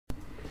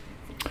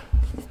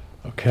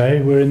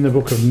Okay, we're in the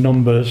book of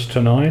Numbers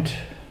tonight.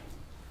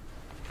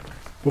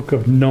 Book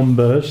of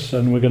Numbers,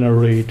 and we're going to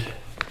read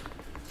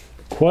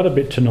quite a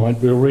bit tonight.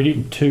 We'll read it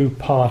in two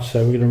parts,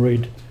 so we're going to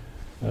read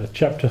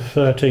chapter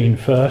 13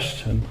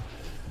 first and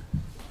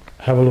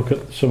have a look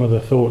at some of the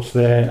thoughts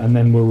there, and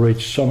then we'll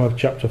read some of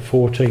chapter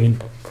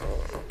 14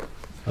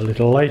 a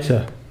little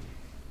later.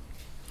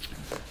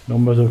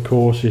 Numbers, of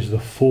course, is the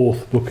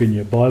fourth book in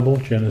your Bible: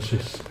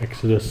 Genesis,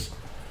 Exodus,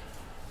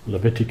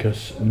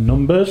 Leviticus, and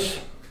Numbers.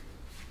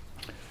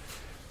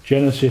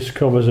 Genesis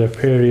covers a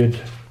period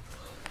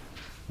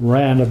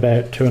round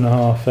about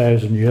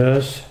 2,500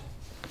 years.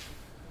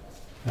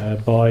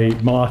 By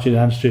Martin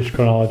Anstey's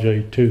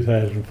chronology,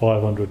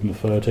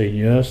 2,513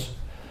 years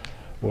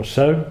or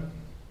so.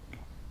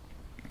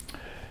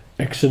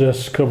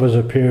 Exodus covers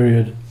a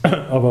period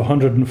of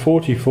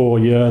 144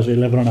 years,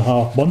 11 and a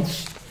half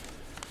months,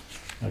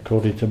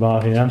 according to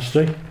Martin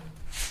Anstey.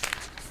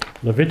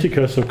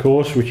 Leviticus, of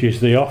course, which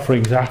is the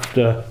offerings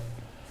after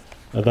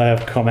they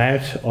have come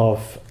out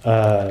of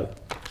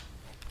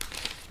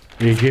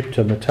Egypt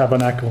and the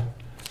tabernacle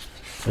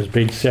has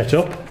been set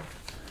up.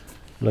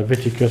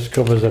 Leviticus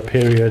covers a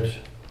period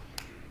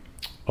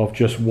of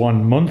just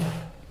 1 month.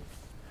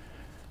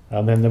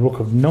 And then the book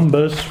of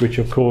Numbers, which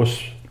of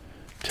course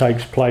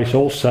takes place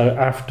also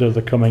after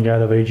the coming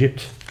out of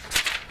Egypt,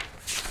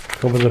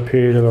 covers a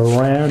period of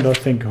around, I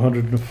think,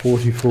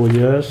 144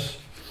 years.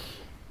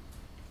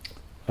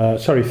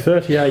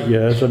 38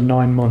 years and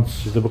 9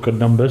 months is the book of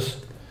Numbers.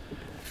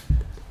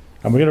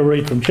 And we're going to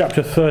read from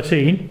chapter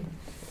 13,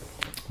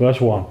 verse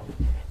 1.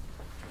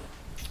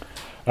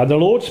 And the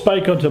Lord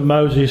spake unto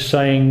Moses,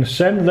 saying,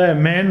 Send there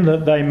men,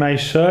 that they may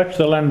search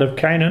the land of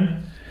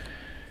Canaan,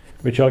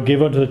 which I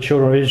give unto the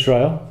children of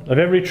Israel. Of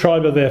every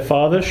tribe of their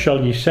fathers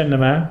shall ye send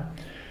them out,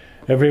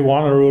 every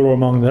one a ruler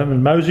among them.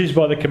 And Moses,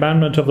 by the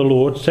commandment of the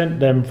Lord, sent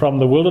them from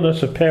the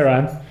wilderness of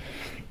Paran.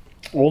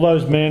 All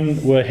those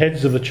men were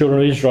heads of the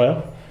children of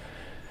Israel.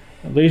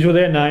 And these were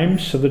their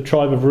names: of the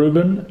tribe of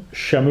Reuben,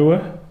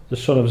 Shammua, the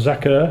son of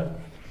Zachar;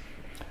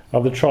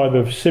 of the tribe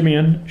of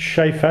Simeon,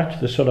 Shaphat,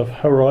 the son of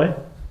Hori;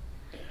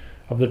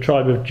 of the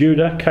tribe of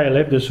Judah,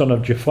 Caleb, the son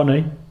of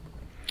Jephunneh;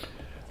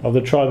 of the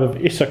tribe of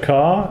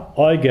Issachar,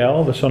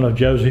 Igal, the son of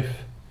Joseph;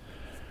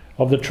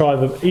 of the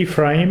tribe of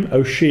Ephraim,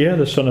 Oshea,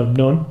 the son of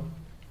Nun;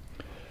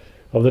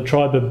 of the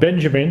tribe of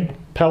Benjamin,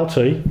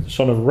 Palti, the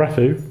son of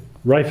Raphu;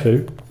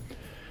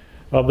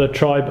 of the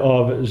tribe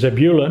of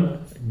Zebulun,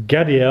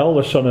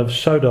 Gadiel, the son of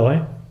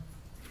Sodai;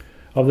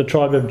 of the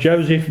tribe of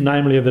Joseph,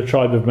 namely of the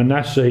tribe of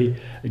Manasseh,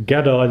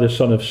 Gadai, the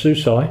son of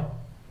Susai;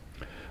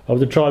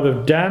 of the tribe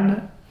of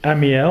Dan,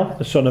 Amiel,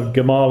 the son of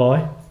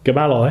Gamalai;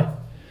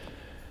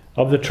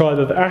 of the tribe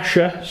of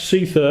Asher,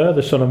 Sethur,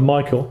 the son of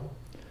Michael;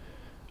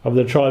 of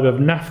the tribe of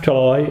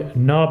Naphtali,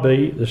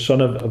 Nabi, the son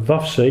of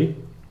Vafsi;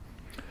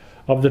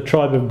 of the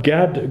tribe of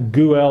Gad,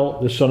 Guel,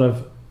 the son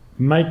of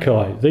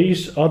Makai.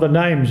 These are the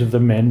names of the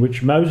men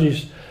which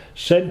Moses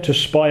sent to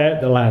spy out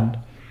the land.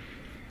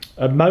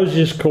 And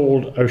Moses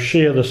called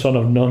Oshea, the son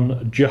of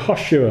Nun,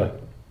 Jehoshua.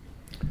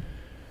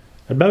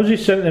 And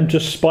Moses sent them to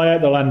spy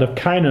out the land of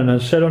Canaan,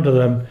 and said unto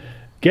them,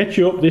 Get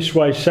you up this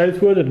way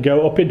southward, and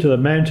go up into the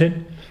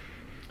mountain,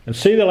 and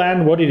see the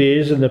land what it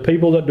is, and the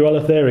people that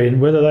dwelleth therein,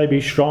 whether they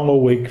be strong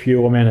or weak, few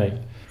or many.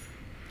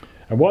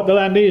 And what the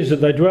land is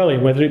that they dwell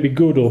in, whether it be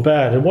good or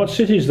bad, and what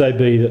cities they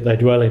be that they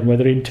dwell in,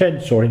 whether in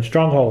tents or in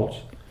strongholds.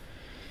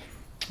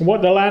 And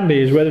what the land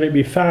is, whether it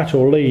be fat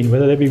or lean,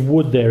 whether there be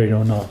wood therein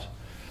or not.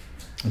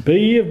 Be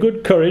ye of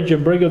good courage,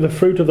 and bring of the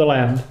fruit of the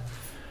land.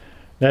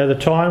 Now the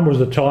time was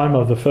the time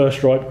of the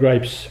first ripe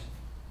grapes.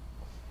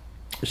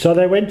 So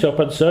they went up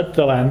and searched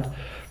the land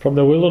from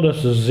the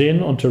wilderness of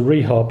Zin unto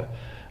Rehob,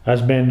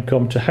 as men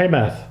come to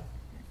Hamath.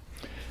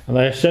 And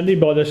they ascended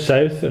by the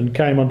south, and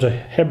came unto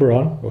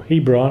Hebron,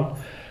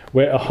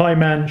 where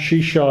Ahiman,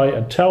 Shishai,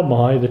 and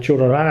Talmai, the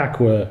children of Anak,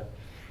 were.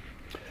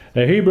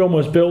 Now Hebron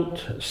was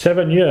built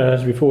 7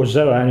 years before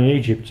Zoan in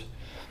Egypt.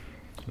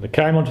 They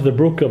came unto the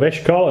brook of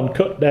Eshcol, and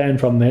cut down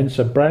from thence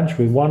a branch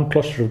with one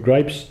cluster of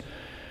grapes,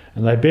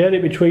 and they bare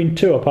it between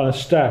two upon a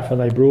staff, and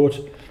they brought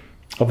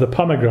of the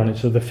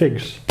pomegranates of the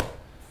figs.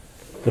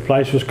 The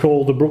place was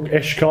called the brook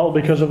Eshcol,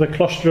 because of the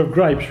cluster of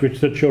grapes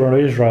which the children of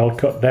Israel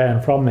cut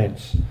down from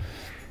thence. And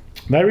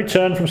they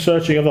returned from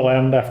searching of the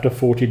land after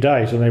 40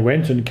 days, and they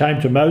went and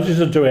came to Moses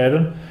and to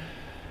Aaron,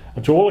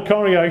 and to all the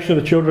congregation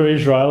of the children of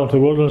Israel, unto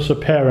the wilderness of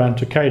Paran,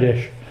 to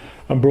Kadesh,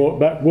 and brought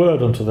back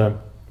word unto them,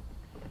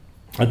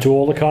 and to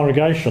all the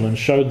congregation, and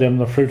showed them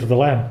the fruit of the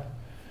land.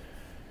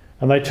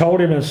 And they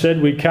told him and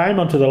said, We came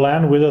unto the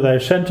land whither thou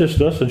sentest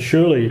us, and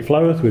surely it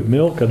floweth with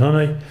milk and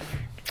honey,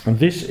 and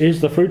this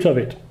is the fruit of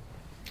it.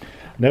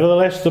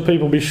 Nevertheless the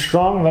people be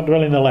strong that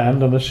dwell in the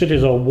land, and the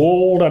cities are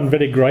walled and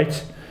very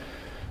great.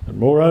 And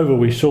moreover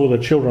we saw the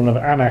children of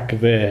Anak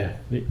there.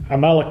 The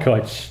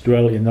Amalekites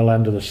dwell in the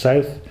land of the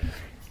south,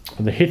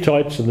 and the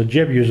Hittites and the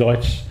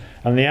Jebusites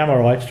and the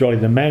Amorites dwell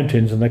in the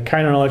mountains, and the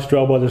Canaanites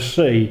dwell by the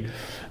sea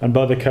and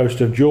by the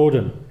coast of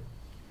Jordan.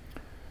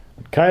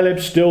 Caleb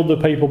stilled the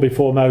people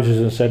before Moses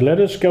and said, "Let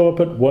us go up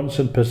at once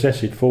and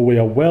possess it, for we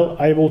are well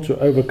able to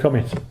overcome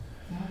it."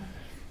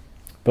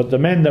 But the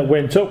men that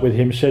went up with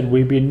him said,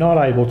 "We be not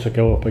able to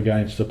go up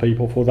against the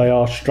people, for they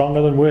are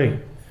stronger than we."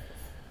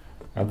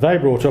 And they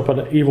brought up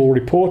an evil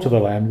report of the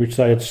land which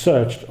they had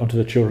searched unto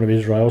the children of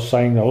Israel,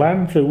 saying, "The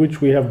land through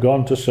which we have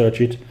gone to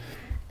search it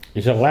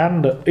is a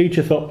land that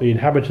eateth up the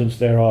inhabitants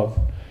thereof.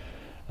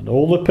 And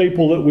all the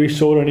people that we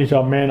saw in it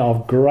are men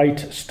of great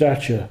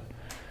stature.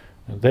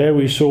 And there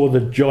we saw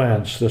the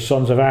giants, the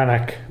sons of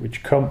Anak,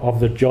 which come of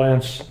the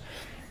giants.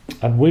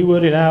 And we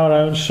were in our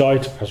own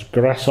sight as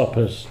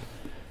grasshoppers,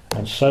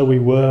 and so we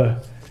were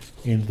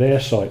in their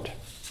sight."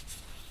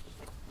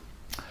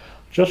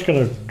 Just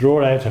going to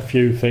draw out a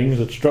few things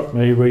that struck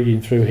me reading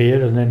through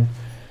here, and then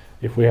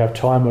if we have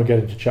time we'll get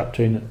into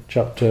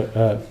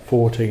chapter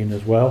 14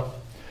 as well.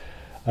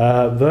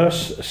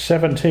 Verse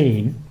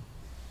 17,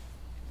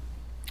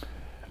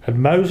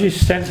 "And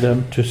Moses sent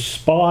them to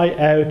spy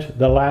out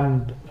the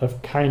land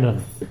of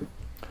Canaan."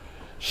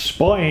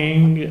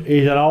 Spying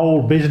is an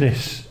old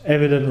business,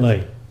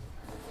 evidently.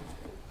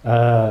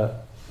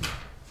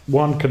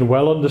 One can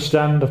well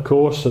understand, of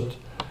course, that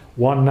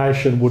one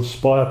nation would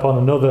spy upon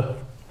another.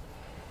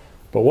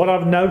 But what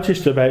I've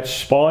noticed about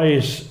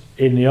spies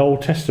in the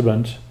Old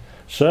Testament,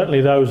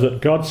 certainly those that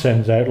God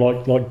sends out,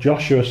 like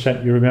Joshua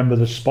sent, you remember,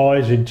 the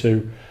spies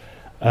into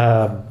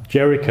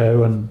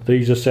Jericho, and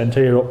these are sent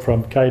here up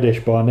from Kadesh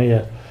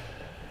Barnea.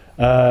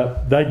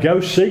 They go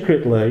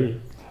secretly,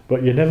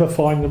 but you never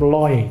find them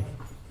lying.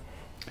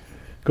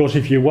 Of course,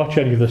 if you watch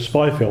any of the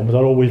spy films,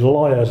 they're always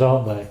liars,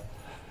 aren't they?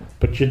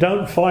 But you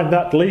don't find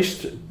that, at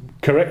least,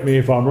 correct me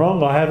if I'm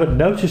wrong, I haven't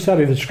noticed that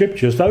in the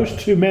scriptures. Those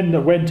two men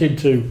that went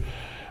into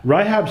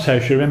Rahab's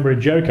house, you remember,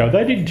 in Jericho,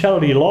 they didn't tell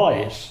any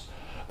lies.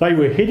 They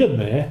were hidden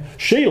there.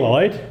 She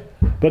lied,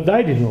 but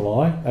they didn't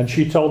lie, and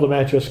she told them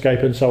how to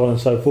escape and so on and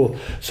so forth.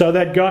 So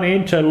they'd gone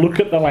in to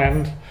look at the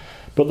land,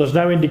 but there's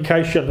no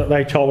indication that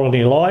they told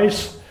any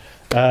lies.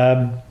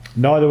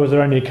 Neither was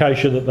there any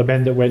indication that the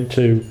men that went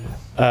to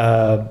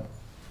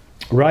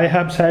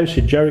Rahab's house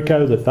in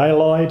Jericho, that they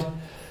lied.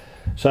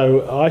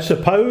 So I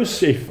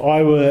suppose if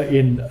I were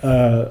in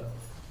a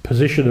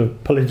position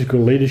of political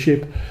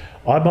leadership,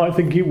 I might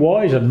think it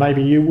wise, and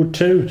maybe you would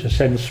too, to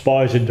send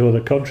spies into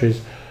other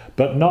countries,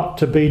 but not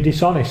to be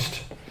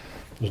dishonest.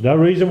 There's no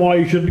reason why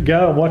you shouldn't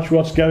go and watch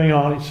what's going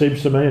on, it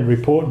seems to me, and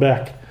report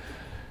back.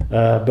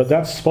 But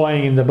that's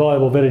spying in the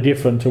Bible, very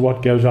different to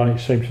what goes on, it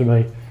seems to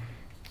me,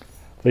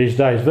 these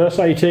days. Verse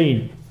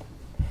 18.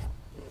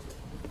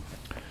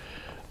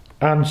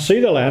 "And see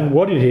the land,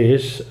 what it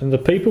is, and the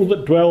people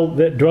that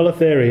dwelleth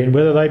therein,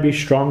 whether they be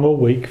strong or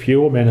weak,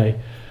 few or many,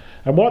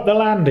 and what the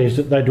land is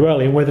that they dwell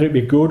in, whether it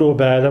be good or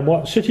bad, and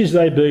what cities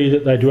they be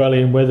that they dwell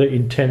in, whether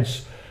in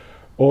tents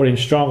or in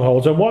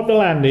strongholds, and what the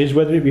land is,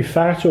 whether it be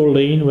fat or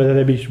lean, whether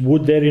there be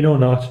wood therein or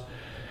not.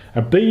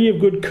 And be ye of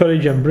good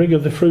courage, and bring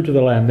of the fruit of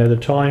the land." Now the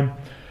time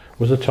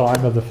was the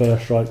time of the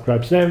first ripe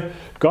grapes. Now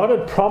God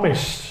had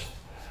promised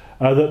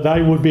that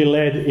they would be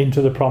led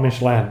into the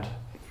promised land.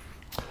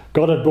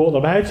 God had brought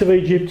them out of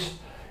Egypt.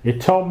 He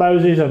told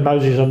Moses, and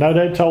Moses had no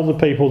doubt told the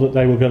people that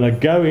they were going to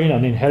go in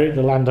and inherit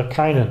the land of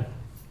Canaan.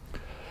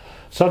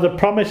 So the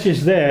promise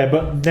is there,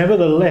 but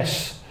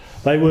nevertheless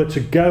they were to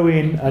go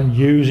in and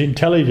use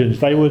intelligence.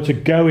 They were to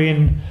go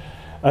in,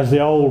 as the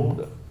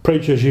old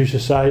preachers used to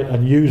say,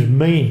 and use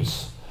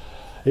means.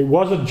 It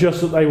wasn't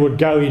just that they would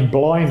go in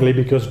blindly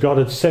because God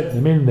had sent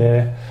them in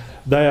there.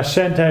 They are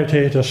sent out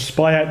here to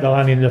spy out the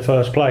land in the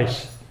first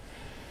place.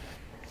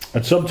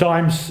 And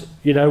sometimes,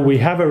 you know, we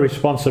have a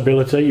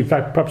responsibility. In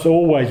fact, perhaps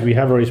always we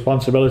have a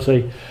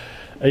responsibility,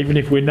 even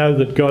if we know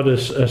that God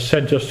has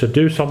sent us to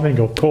do something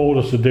or called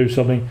us to do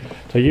something,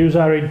 to use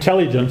our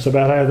intelligence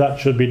about how that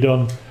should be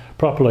done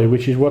properly,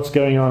 which is what's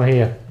going on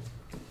here.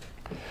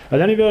 And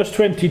then in verse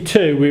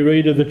 22 we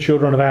read of the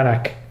children of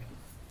Anak.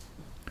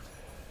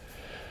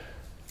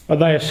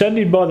 "And they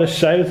ascended by the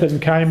south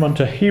and came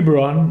unto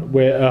Hebron,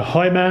 where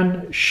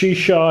Ahiman,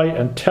 Shishai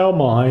and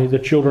Talmai, the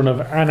children of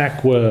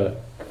Anak, were."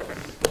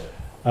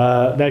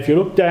 Now if you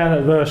look down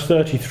at verse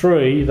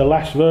 33, the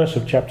last verse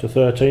of chapter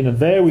 13, "And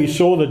there we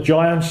saw the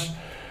giants,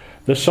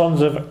 the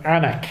sons of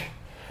Anak."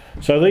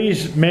 So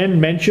these men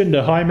mentioned,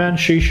 Ahiman,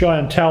 Shishai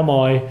and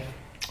Talmai,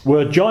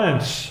 were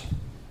giants.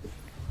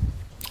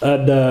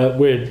 And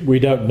we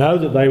don't know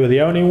that they were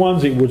the only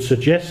ones. It would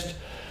suggest,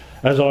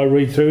 as I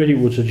read through it, it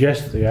would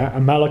suggest that the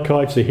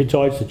Amalekites, the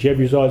Hittites, the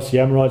Jebusites, the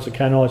Amorites, the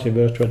Canaanites in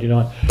verse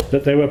 29,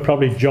 that there were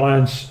probably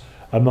giants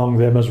among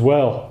them as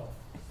well.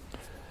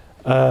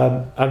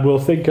 And we'll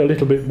think a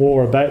little bit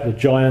more about the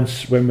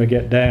giants when we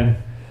get down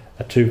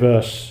to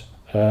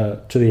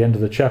the end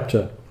of the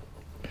chapter.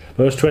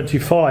 Verse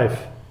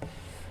 25.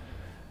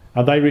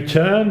 "And they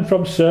returned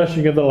from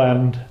searching of the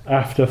land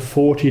after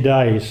 40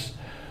 days.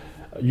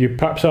 You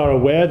perhaps are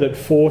aware that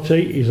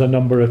 40 is a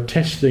number of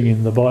testing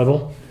in the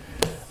Bible,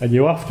 and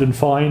you often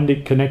find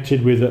it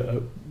connected with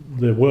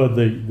the word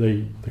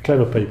the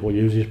clever people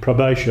use is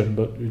probation,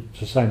 but it's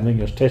the same thing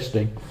as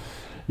testing.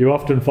 You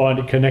often find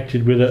it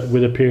connected with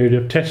a period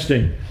of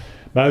testing.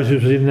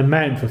 Moses was in the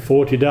mountain for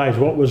 40 days.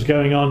 What was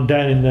going on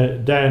down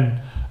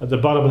at the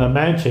bottom of the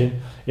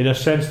mountain? In a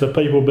sense, the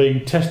people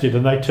being tested,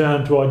 and they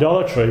turned to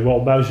idolatry while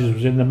Moses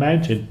was in the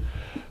mountain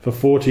for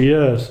 40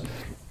 years.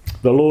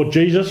 The Lord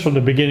Jesus, from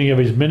the beginning of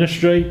his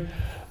ministry,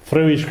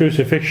 through his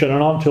crucifixion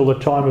and on till the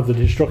time of the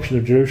destruction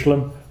of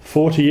Jerusalem,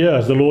 40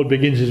 years. The Lord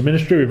begins his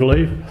ministry, we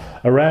believe,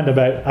 around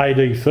about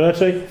AD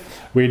 30.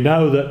 We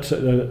know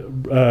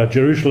that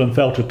Jerusalem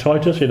fell to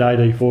Titus in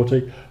AD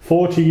 40.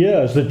 40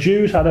 years. The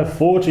Jews had a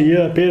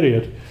 40-year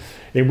period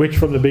in which,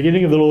 from the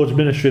beginning of the Lord's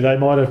ministry, they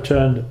might have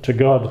turned to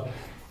God.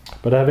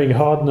 But having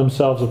hardened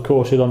themselves, of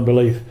course, in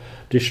unbelief,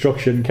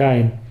 destruction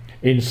came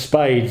in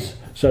spades,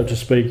 so to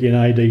speak, in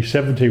AD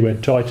 70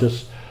 when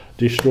Titus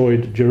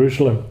destroyed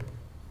Jerusalem.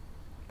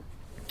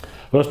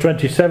 Verse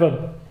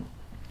 27.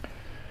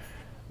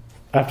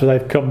 After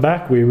they've come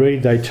back, we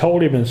read, they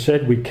told him and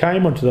said, we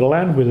came unto the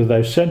land whither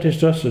thou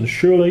sentest us, and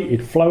surely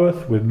it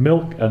floweth with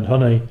milk and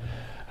honey,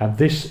 and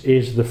this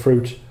is the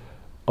fruit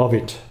of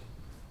it.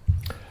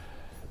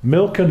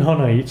 Milk and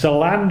honey. It's a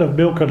land of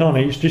milk and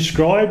honey. It's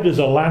described as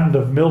a land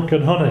of milk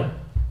and honey.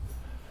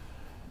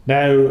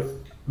 Now,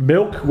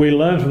 milk, we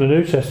learn from the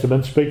New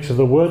Testament, speaks of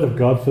the word of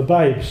God for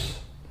babes.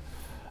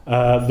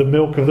 The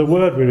milk of the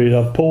word we read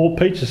of.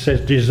 Peter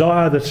says,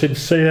 desire the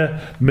sincere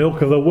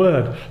milk of the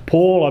word.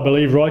 Paul, I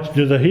believe, writing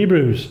to the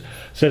Hebrews,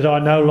 says, I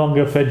no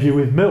longer fed you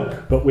with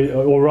milk,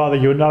 or rather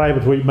you were not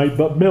able to eat meat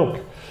but milk.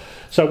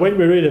 So when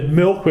we read of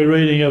milk, we're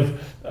reading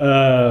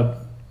of,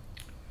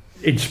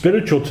 in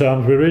spiritual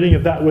terms, we're reading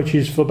of that which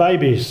is for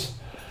babies,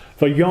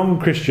 for young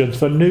Christians,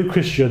 for new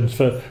Christians,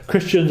 for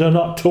Christians who are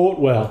not taught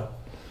well.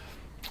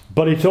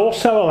 But it's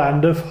also a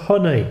land of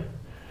honey.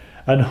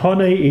 And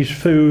honey is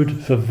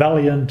food for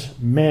valiant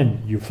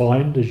men, you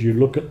find, as you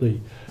look at the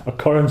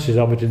occurrences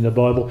of it in the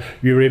Bible.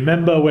 You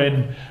remember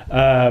when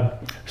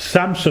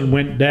Samson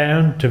went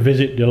down to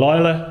visit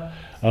Delilah,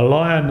 a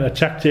lion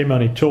attacked him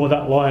and he tore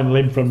that lion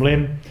limb from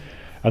limb.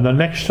 And the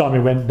next time he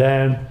went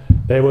down,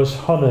 there was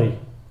honey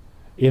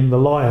in the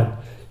lion.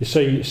 You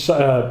see,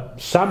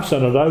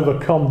 Samson had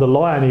overcome the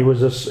lion. He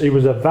was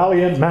a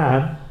valiant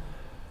man.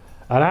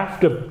 And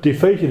after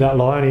defeating that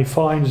lion, he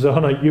finds the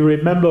honey. You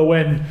remember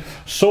when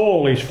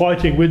Saul is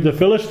fighting with the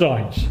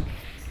Philistines,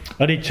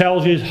 and he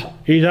tells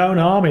his own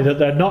army that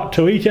they're not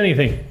to eat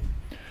anything.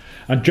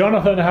 And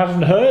Jonathan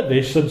hasn't heard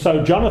this, and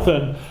so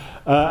Jonathan,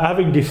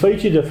 having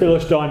defeated the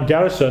Philistine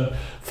garrison,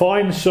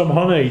 finds some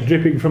honey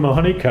dripping from a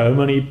honeycomb,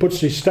 and he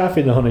puts his staff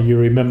in the honey, you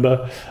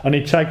remember, and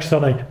he takes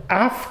the honey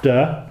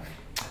after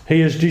he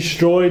has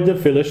destroyed the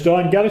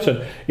Philistine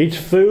garrison. It's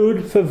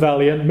food for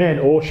valiant men,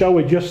 or shall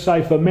we just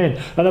say for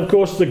men. And of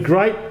course the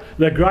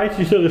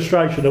greatest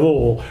illustration of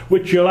all,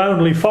 which you'll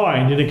only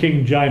find in the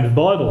King James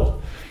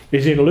Bible,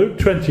 is in Luke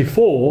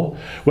 24,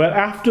 where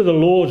after the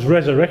Lord's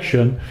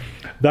resurrection,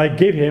 they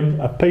give him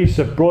a piece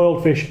of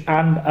broiled fish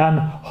and an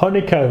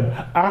honeycomb.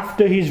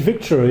 After his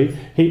victory,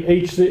 he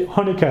eats the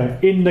honeycomb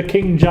in the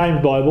King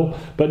James Bible,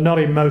 but not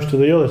in most of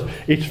the others.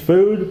 It's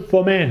food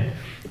for men.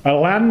 A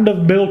land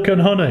of milk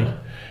and honey.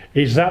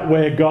 Is that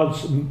where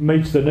God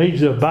meets the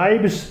needs of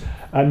babes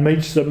and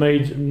meets the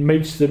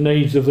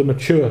needs of the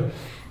mature?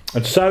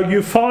 And so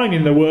you find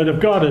in the Word of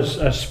God,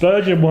 as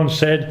Spurgeon once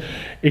said,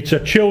 it's a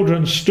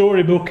children's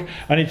storybook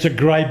and it's a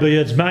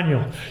greybeard's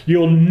manual.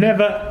 You'll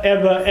never,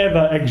 ever,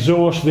 ever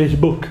exhaust this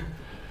book.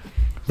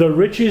 The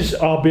riches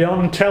are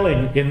beyond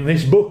telling in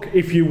this book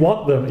if you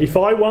want them, if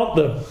I want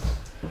them.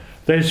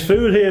 There's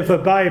food here for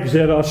babes.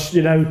 There are,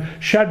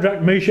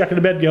 Shadrach, Meshach and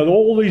Abednego,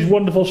 all these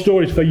wonderful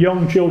stories for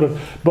young children.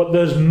 But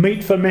there's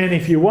meat for men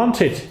if you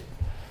want it.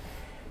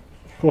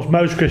 Of course,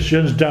 most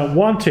Christians don't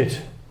want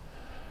it.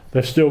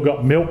 They've still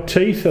got milk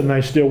teeth and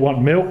they still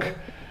want milk.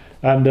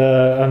 And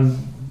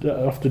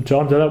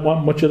oftentimes they don't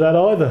want much of that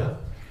either.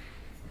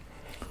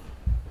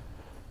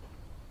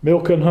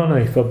 Milk and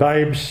honey for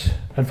babes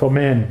and for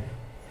men.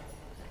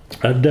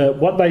 And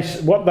what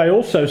they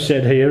also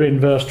said here in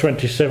verse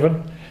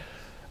 27...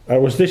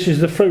 was this is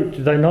the fruit,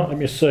 did they not? Let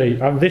me see.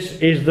 And this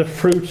is the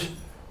fruit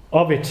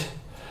of it.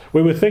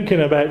 We were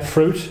thinking about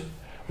fruit.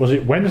 Was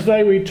it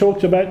Wednesday we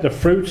talked about the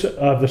fruit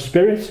of the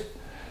Spirit?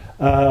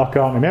 I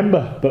can't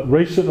remember. But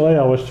recently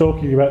I was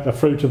talking about the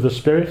fruit of the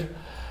Spirit.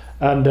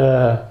 And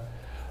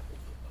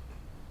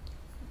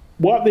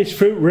what this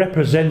fruit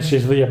represents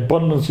is the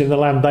abundance in the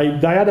land.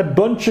 They had a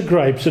bunch of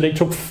grapes, and it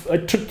took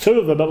two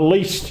of them at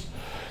least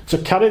to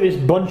carry this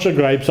bunch of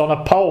grapes on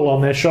a pole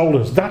on their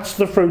shoulders. That's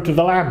the fruit of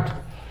the land.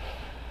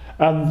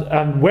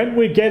 And when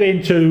we're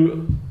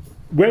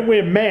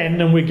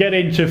men and we get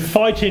into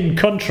fighting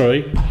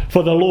country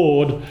for the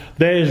Lord,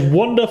 there's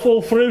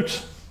wonderful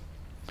fruit.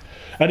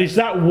 And it's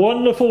that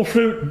wonderful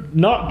fruit,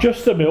 not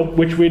just the milk,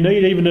 which we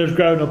need even as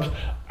grown-ups,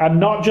 and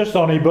not just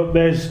honey, but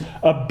there's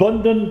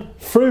abundant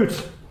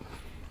fruit.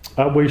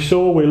 And we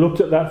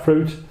looked at that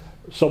fruit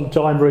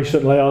sometime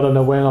recently, I don't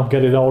know when, I'm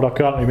getting old, I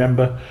can't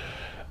remember.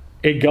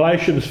 In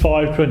Galatians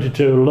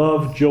 5:22,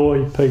 love,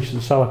 joy, peace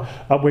and so on.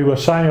 And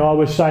I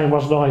was saying,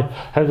 wasn't I,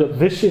 how that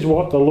this is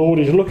what the Lord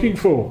is looking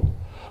for.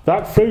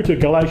 That fruit of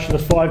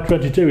Galatians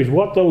 5:22 is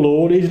what the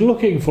Lord is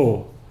looking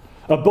for.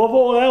 Above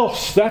all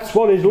else, that's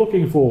what he's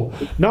looking for.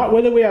 Not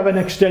whether we have an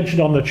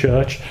extension on the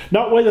church,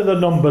 not whether the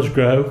numbers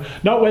grow,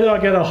 not whether I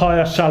get a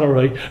higher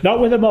salary, not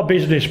whether my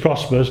business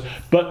prospers,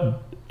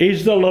 but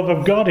is the love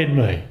of God in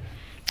me?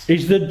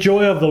 Is the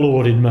joy of the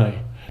Lord in me?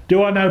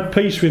 Do I know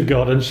peace with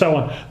God, and so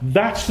on?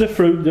 That's the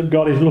fruit that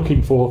God is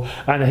looking for.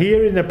 And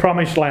here in the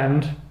promised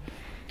land,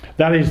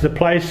 that is the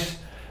place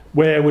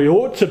where we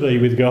ought to be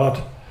with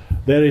God.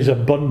 There is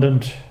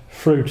abundant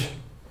fruit.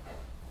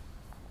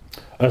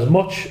 As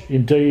much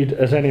indeed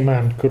as any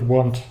man could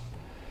want.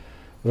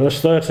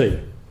 Verse 30.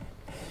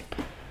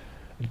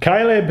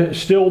 Caleb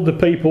stilled the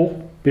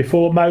people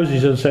before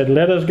Moses and said,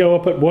 "Let us go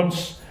up at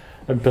once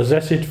and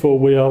possess it, for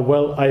we are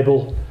well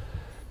able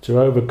to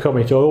overcome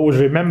it." I always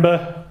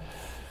remember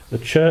the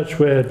church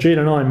where Jean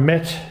and I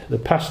met, the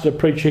pastor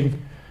preaching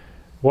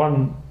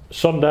one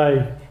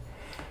Sunday,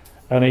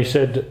 and he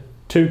said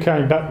 2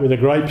 came back with the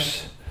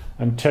grapes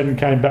and 10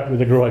 came back with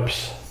the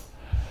gripes.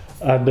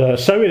 And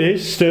so it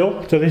is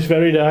still to this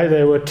very day.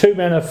 There were 2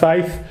 men of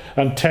faith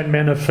and 10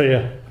 men of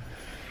fear.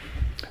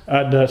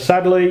 And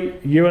sadly,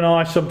 you and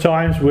I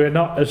sometimes, we're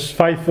not as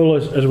faithful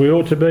as we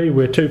ought to be.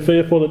 We're too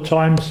fearful at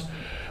times.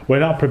 We're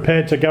not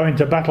prepared to go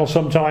into battle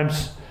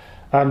sometimes.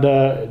 And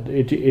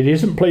it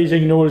isn't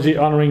pleasing, nor is it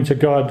honouring to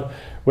God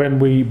when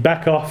we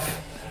back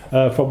off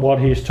from what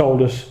He's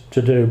told us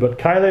to do. But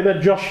Caleb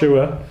and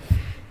Joshua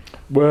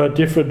were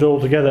different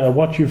altogether. And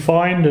what you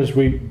find, as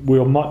we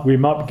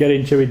might get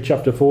into in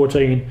chapter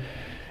 14,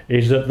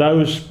 is that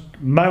those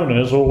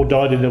moaners all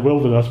died in the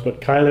wilderness, but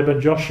Caleb and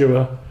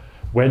Joshua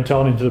went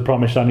on into the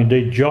promised land.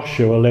 Indeed,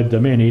 Joshua led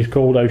them in. He's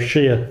called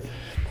Oshea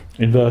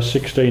in verse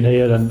 16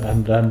 here,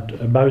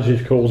 and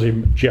Moses calls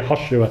him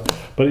Jehoshua.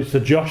 But it's the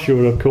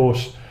Joshua, of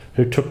course,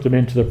 who took them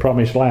into the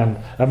promised land.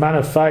 A man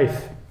of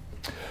faith.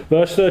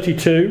 Verse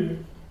 32.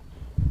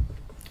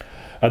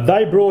 And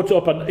they brought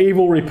up an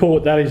evil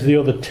report, that is the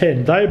other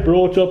 10. They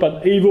brought up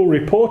an evil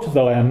report of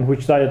the land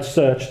which they had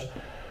searched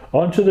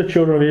unto the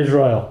children of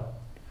Israel.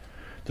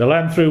 The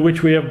land through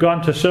which we have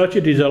gone to search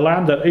it is a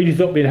land that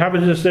eateth up the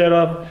inhabitants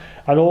thereof,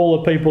 and all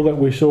the people that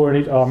we saw in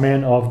it are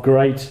men of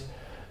great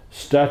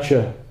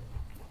stature.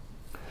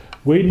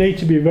 We need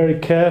to be very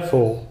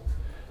careful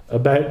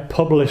about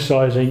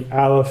publicising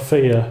our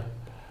fear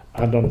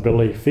and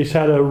unbelief. This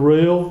had a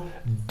real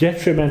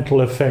detrimental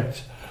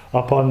effect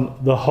upon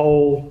the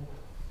whole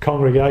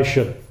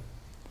congregation.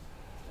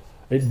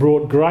 It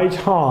brought great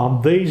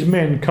harm. These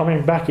men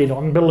coming back in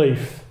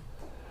unbelief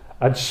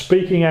and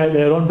speaking out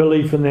their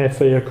unbelief and their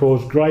fear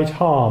caused great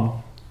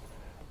harm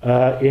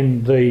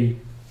in the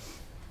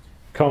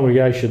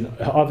congregation.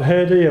 I've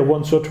heard here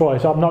once or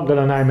twice, I'm not going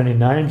to name any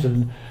names,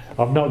 and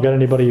I've not got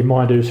anybody in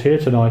mind who's here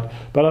tonight,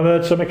 but I've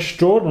heard some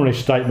extraordinary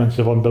statements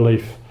of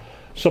unbelief,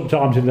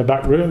 sometimes in the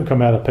back room,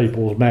 come out of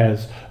people's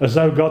mouths, as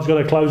though God's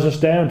going to close us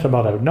down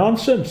tomorrow.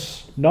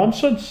 Nonsense!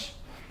 Nonsense!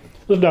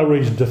 There's no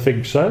reason to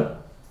think so.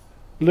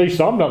 At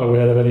least I'm not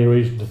aware of any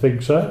reason to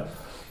think so.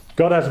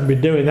 God hasn't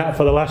been doing that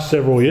for the last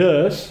several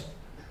years.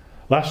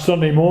 Last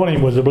Sunday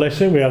morning was a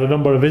blessing. We had a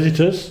number of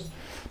visitors.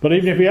 But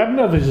even if we hadn't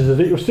had visitors,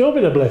 it would still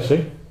be a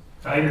blessing.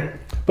 Amen.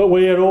 But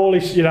we are all,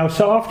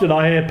 so often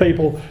I hear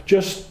people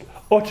just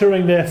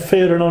uttering their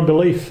fear and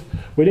unbelief.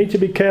 We need to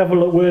be careful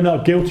that we're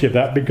not guilty of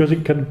that, because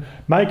it can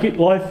make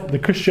the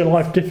Christian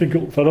life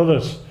difficult for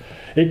others.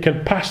 It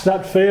can pass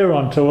that fear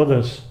on to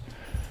others.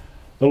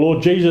 The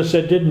Lord Jesus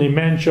said, didn't he,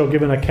 men shall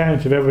give an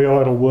account of every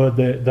idle word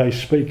they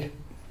speak.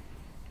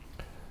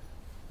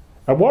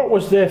 And what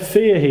was their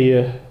fear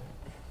here?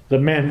 The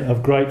men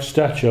of great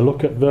stature.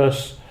 Look at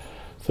verse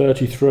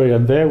 33.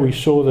 And there we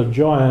saw the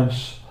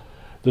giants,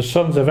 the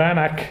sons of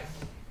Anak,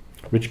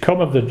 which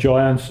come of the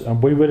giants,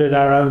 and we were in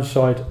our own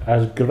sight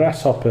as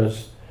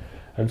grasshoppers,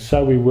 and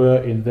so we were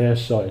in their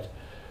sight.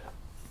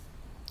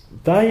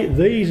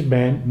 These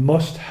men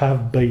must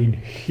have been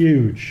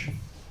huge.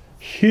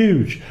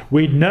 Huge.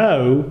 We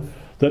know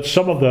that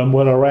some of them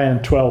were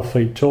around 12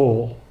 feet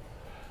tall.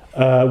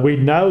 We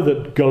know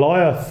that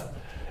Goliath,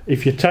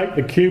 if you take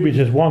the cubit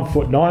as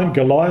 1'9",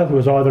 Goliath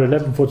was either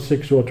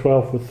 11'6" or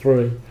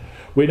 12'3".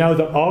 We know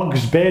that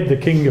Ogbed, the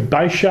king of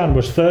Bashan,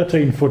 was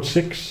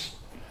 13'6".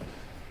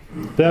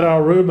 There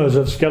are rumours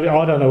of skeletons,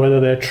 I don't know whether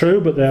they're true,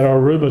 but there are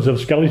rumours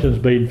of skeletons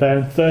being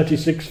found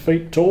 36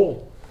 feet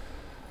tall.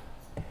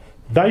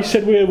 They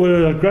said we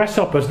were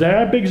grasshoppers.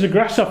 Now, how big is a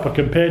grasshopper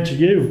compared to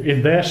you?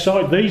 In their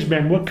sight, these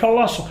men were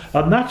colossal,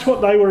 and that's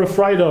what they were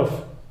afraid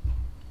of.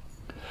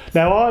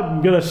 Now,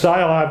 I'm going to say,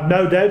 I have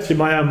no doubts in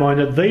my own mind,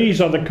 that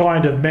these are the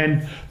kind of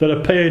men that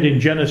appeared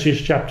in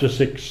Genesis chapter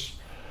 6.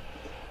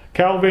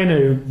 Calvin,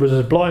 who was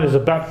as blind as a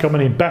bat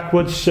coming in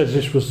backwards, says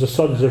this was the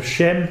sons of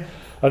Shem,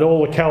 and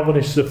all the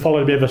Calvinists have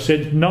followed me ever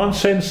since.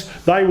 Nonsense.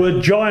 They were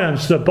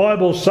giants. The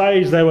Bible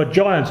says they were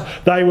giants.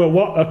 They were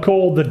what are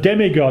called the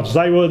demigods.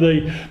 They were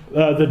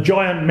the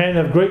giant men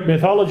of Greek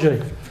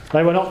mythology.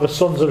 They were not the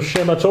sons of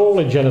Shem at all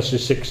in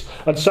Genesis 6.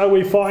 And so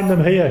we find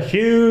them here.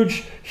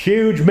 Huge,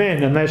 huge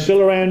men. And they're still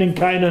around in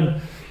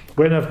Canaan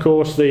when, of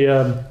course,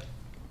 the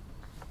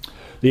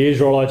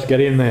Israelites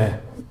get in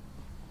there.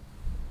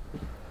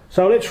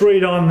 So let's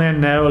read on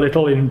then now a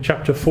little in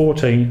chapter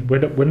 14.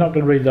 We're not going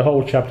to read the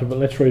whole chapter, but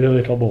let's read a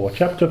little more.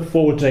 Chapter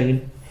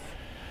 14.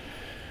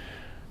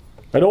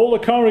 And all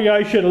the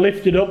congregation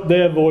lifted up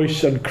their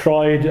voice and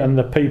cried, and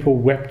the people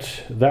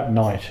wept that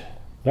night.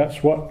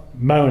 That's what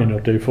moaning will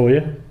do for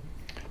you.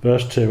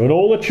 Verse 2. And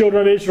all the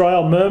children of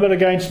Israel murmured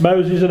against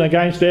Moses and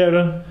against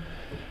Aaron.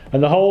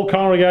 And the whole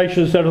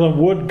congregation said to them,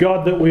 Would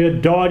God that we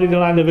had died in the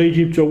land of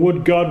Egypt, or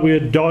would God we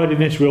had died in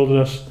this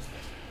wilderness?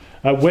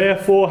 And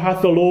wherefore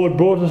hath the Lord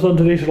brought us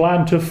unto this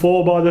land to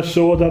fall by the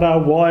sword, that our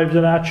wives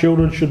and our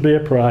children should be a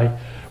prey?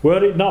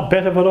 Were it not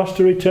better for us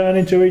to return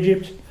into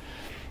Egypt?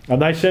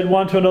 And they said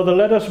one to another,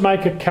 Let us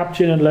make a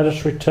captain, and let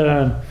us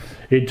return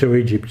into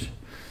Egypt.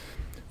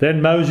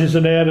 Then Moses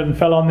and Aaron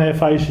fell on their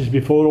faces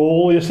before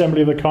all the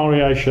assembly of the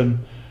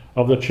congregation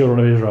of the children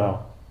of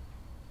Israel.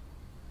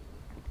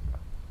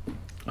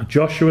 And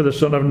Joshua the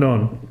son of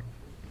Nun,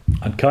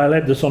 and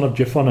Caleb the son of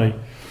Jephunneh,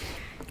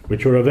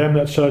 which were of them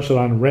that searched the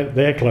land, rent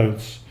their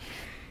clothes.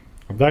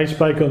 And they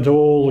spake unto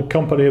all the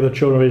company of the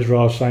children of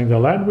Israel, saying, The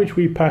land which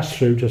we passed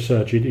through to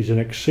search it is an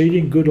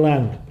exceeding good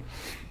land.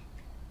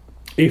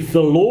 If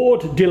the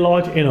Lord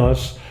delight in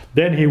us,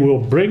 then he will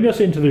bring us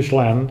into this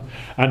land,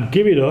 and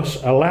give it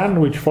us, a land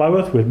which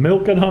floweth with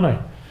milk and honey.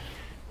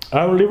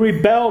 Only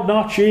rebel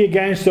not ye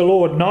against the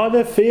Lord,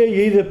 neither fear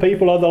ye the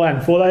people of the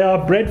land, for they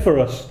are bread for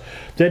us.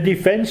 Their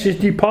defence is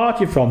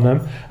departed from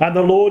them, and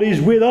the Lord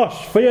is with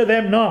us. Fear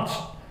them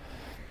not.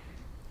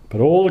 But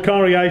all the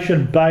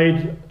congregation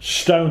bade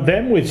stone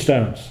them with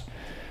stones.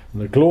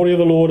 And the glory of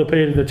the Lord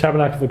appeared in the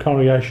tabernacle of the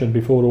congregation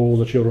before all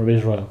the children of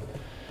Israel.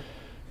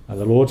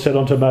 And the Lord said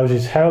unto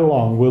Moses, How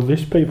long will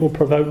this people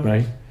provoke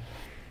me?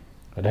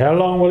 And how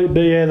long will it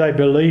be ere they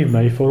believe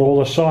me for all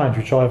the signs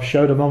which I have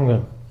showed among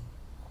them?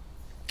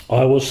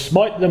 I will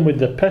smite them with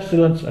the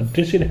pestilence and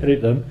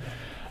disinherit them,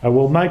 and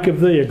will make of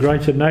thee a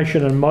greater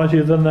nation and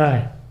mightier than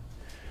they.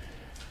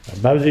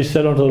 And Moses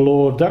said unto the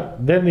Lord,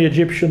 Then the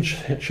Egyptians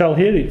shall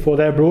hear it, for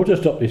thou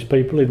broughtest up this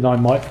people in thy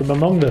might from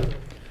among them.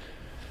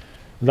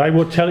 They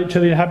will tell it to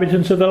the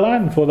inhabitants of the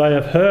land, for they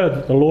have heard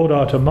that the Lord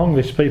art among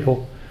this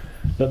people,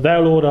 that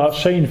thou, Lord, art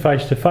seen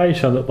face to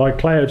face, and that thy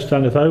cloud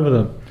standeth over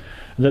them,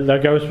 and that thou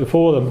goest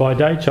before them by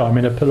daytime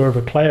in a pillar of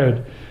a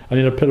cloud, and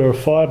in a pillar of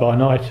fire by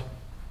night.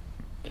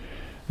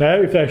 Now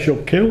if thou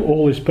shalt kill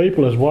all this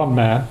people as one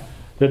man,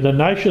 then the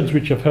nations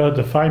which have heard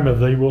the fame of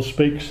thee will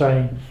speak,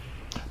 saying,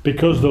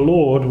 Because the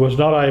Lord was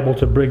not able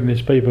to bring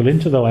this people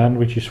into the land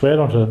which he sware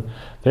unto them,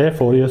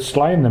 therefore he hath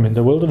slain them in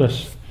the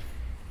wilderness.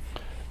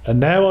 And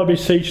now I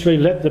beseech thee,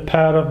 let the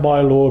power of my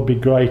Lord be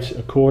great,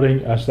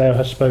 according as thou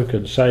hast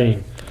spoken,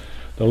 saying,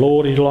 The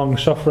Lord is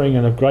long-suffering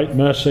and of great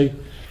mercy,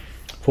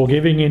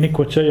 forgiving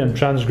iniquity and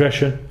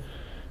transgression,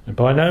 and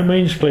by no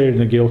means clearing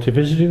the guilty,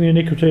 visiting the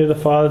iniquity of the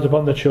fathers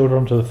upon the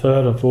children to the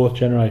third and fourth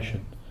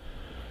generation.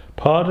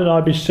 Pardon,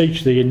 I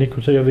beseech thee,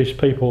 iniquity of this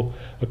people,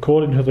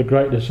 according to the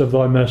greatness of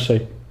thy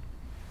mercy.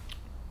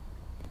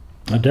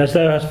 And as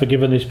thou hast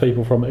forgiven this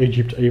people from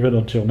Egypt even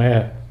until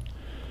now.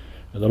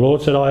 And the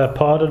Lord said, I have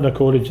pardoned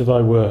according to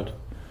thy word.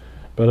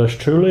 But as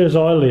truly as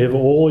I live,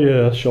 all the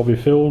earth shall be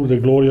filled with the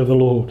glory of the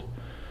Lord.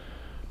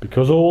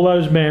 Because all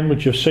those men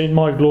which have seen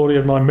my glory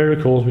and my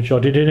miracles which I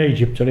did in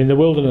Egypt and in the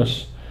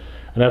wilderness,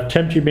 and have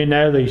tempted me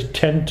now these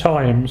 10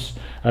 times,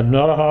 and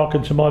not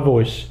hearkened to my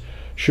voice,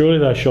 surely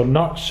they shall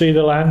not see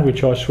the land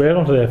which I swear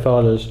unto their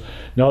fathers,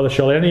 neither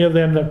shall any of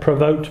them that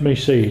provoked me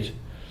see it.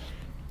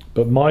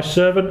 But my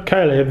servant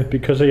Caleb,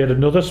 because he had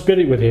another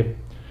spirit with him,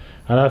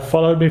 and hath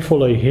followed me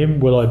fully, him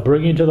will I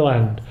bring into the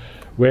land,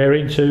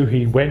 whereinto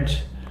he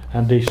went,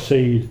 and his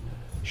seed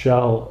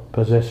shall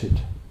possess it.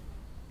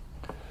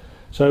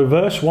 So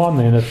verse 1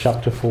 then of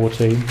chapter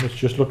 14, let's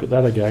just look at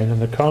that again. And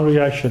the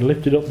congregation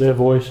lifted up their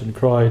voice and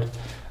cried,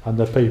 and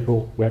the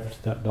people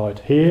wept that night.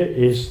 Here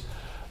is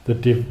the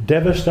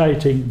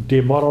devastating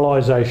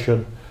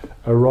demoralisation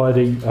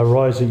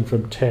arising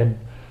from 10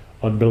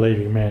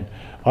 unbelieving men.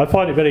 I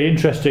find it very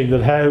interesting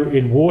that how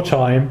in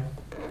wartime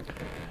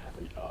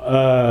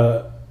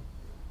a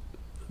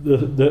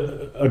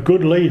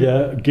good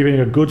leader giving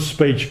a good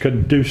speech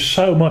can do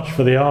so much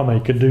for the army,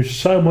 can do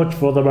so much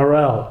for the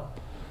morale.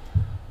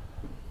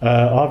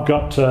 I've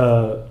got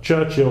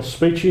Churchill's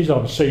speeches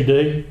on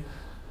CD,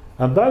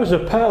 and those are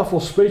powerful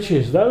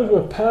speeches. Those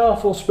were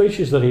powerful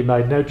speeches that he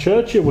made. Now,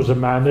 Churchill was a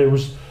man who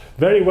was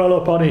very well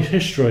up on his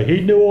history. He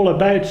knew all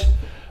about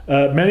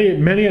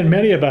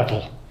many a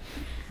battle.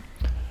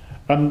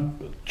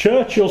 And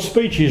Churchill's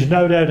speeches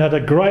no doubt had a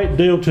great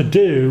deal to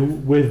do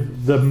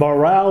with the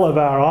morale of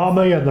our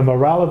army and the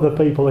morale of the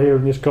people here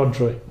in this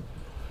country.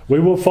 We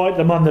will fight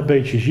them on the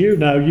beaches. You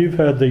know, you've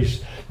heard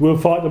these. We'll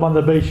fight them on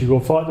the beaches. We'll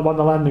fight them on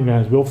the landing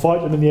grounds. We'll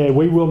fight them in the air.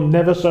 We will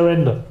never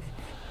surrender.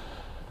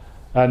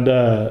 And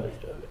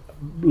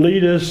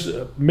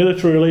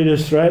military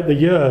leaders throughout the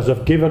years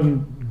have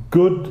given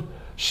good,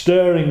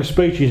 stirring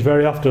speeches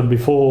very often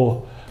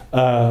before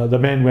the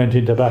men went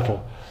into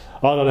battle.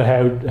 I don't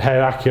know how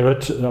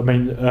accurate. I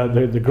mean,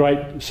 the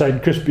great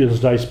St. Crispian's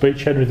Day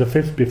speech, Henry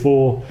V,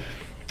 before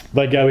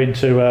they go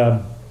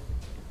into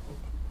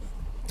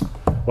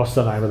what's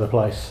the name of the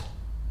place?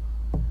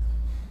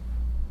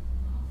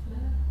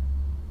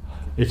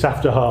 It's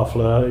after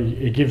Harfleur.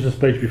 He gives a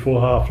speech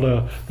before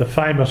Harfleur, the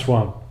famous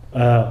one.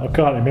 I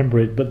can't remember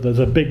it, but there's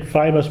a big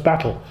famous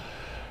battle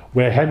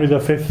where Henry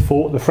V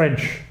fought the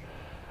French,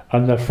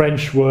 and the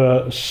French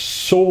were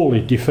sorely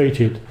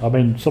defeated. I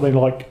mean, something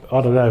like,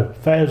 I don't know,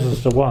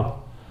 thousands to one.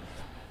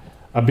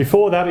 And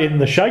before that, in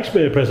the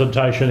Shakespeare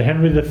presentation,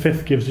 Henry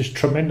V gives this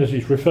tremendous,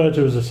 it's referred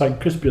to as the St.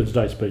 Crispian's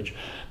Day speech.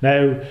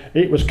 Now,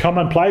 it was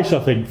commonplace, I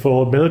think,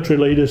 for military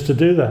leaders to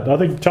do that. I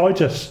think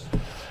Titus,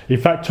 in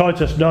fact,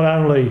 Titus not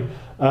only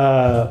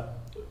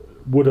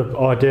would have,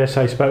 I dare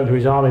say, spoken to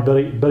his army,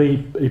 but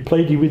he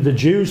pleaded with the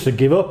Jews to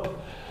give up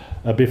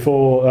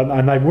before,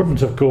 and they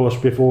wouldn't, of course,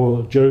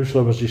 before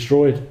Jerusalem was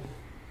destroyed.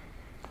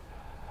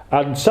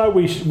 And so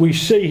we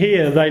see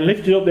here, they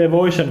lifted up their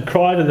voice and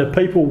cried, and the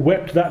people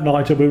wept that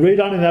night. And we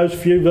read on in those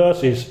few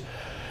verses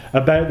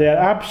about their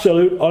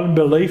absolute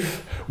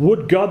unbelief.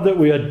 Would God that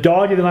we had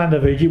died in the land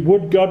of Egypt.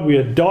 Would God we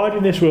had died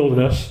in this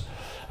wilderness.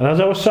 And as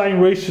I was saying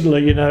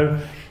recently, you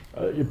know,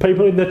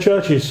 people in the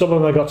churches, some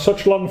of them have got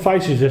such long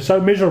faces, they're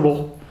so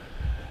miserable.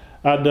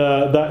 And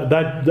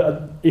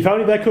if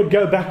only they could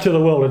go back to the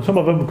world, and some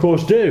of them, of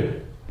course,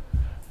 do.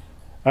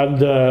 And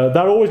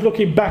they're always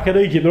looking back at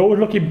Egypt, they're always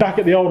looking back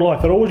at the old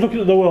life, they're always looking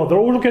at the world, they're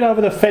always looking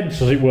over the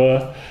fence, as it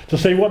were, to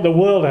see what the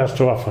world has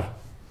to offer.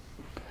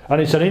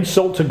 And it's an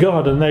insult to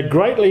God, and they're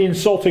greatly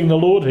insulting the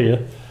Lord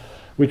here,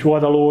 which is why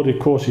the Lord, of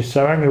course, is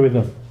so angry with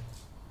them.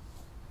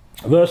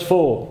 Verse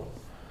 4.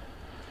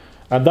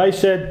 And they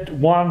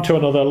said one to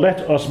another,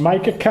 let us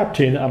make a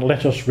captain, and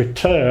let us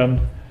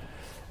return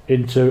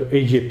into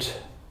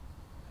Egypt.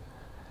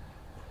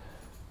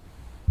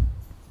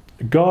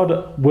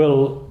 God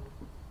will,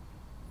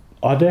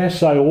 I dare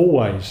say,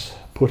 always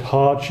put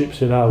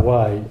hardships in our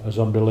way as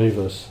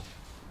unbelievers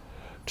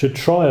to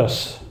try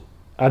us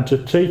and to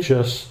teach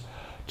us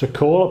to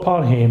call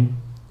upon Him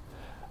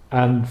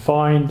and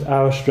find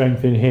our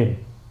strength in Him.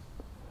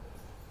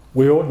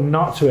 We ought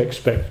not to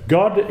expect.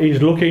 God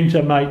is looking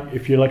to make,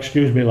 if you'll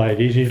excuse me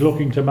ladies, He's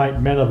looking to make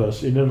men of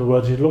us. In other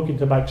words, He's looking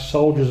to make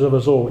soldiers of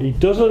us all. He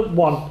doesn't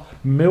want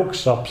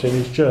milksops in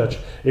His church.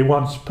 He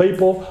wants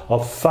people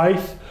of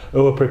faith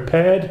who are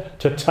prepared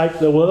to take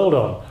the world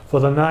on for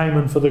the name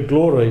and for the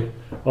glory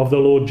of the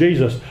Lord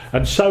Jesus.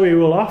 And so He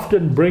will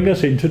often bring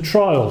us into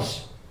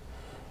trials.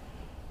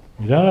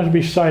 You don't have to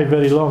be saved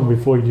very long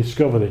before you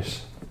discover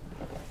this.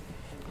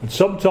 And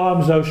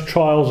sometimes those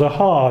trials are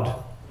hard.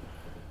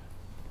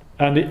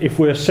 And if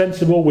we're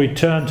sensible, we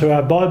turn to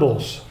our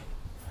Bibles.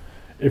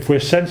 If we're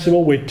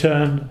sensible, we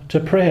turn to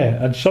prayer.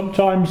 And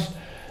sometimes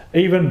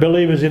even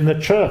believers in the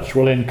church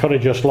will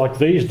encourage us, like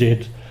these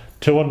did,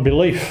 to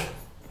unbelief.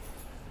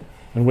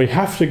 And we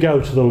have to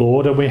go to the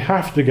Lord, and we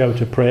have to go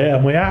to prayer,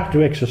 and we have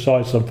to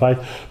exercise some faith.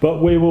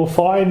 But we will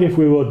find, if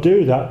we will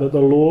do that, that the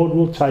Lord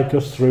will take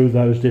us through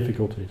those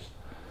difficulties.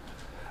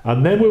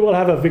 And then we will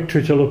have a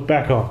victory to look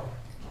back on.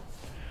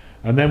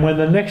 And then when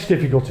the next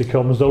difficulty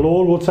comes, the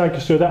Lord will take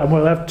us through that, and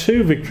we'll have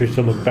two victories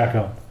to look back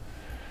on.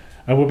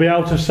 And we'll be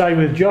able to say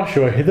with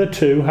Joshua,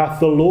 hitherto hath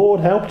the Lord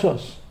helped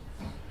us.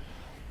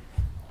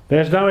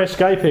 There's no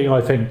escaping,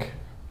 I think,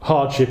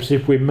 hardships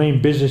if we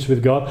mean business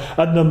with God.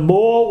 And the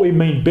more we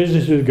mean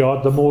business with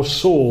God, the more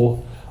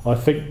sore I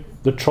think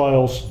the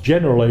trials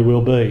generally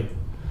will be.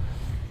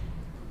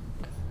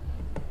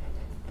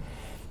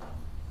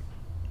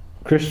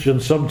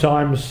 Christians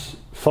sometimes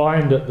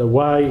find that the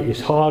way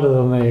is harder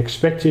than they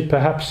expected,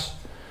 perhaps,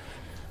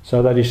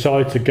 so they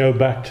decide to go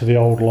back to the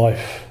old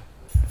life.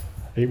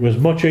 It was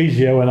much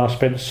easier when I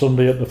spent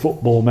Sunday at the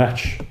football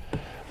match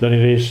than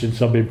it is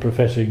since I've been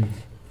professing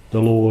the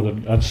Lord,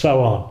 and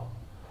so on.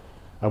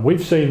 And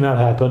we've seen that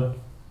happen.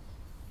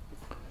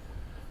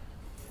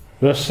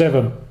 Verse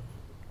 7.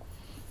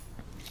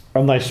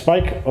 And they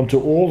spake unto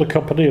all the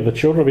company of the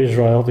children of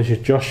Israel, this is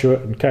Joshua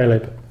and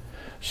Caleb,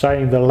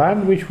 saying, the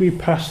land which we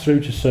passed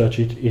through to search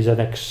it is an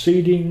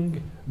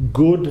exceeding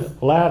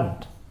good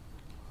land.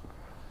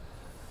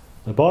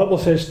 The Bible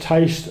says,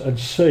 taste and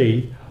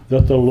see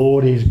that the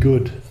Lord is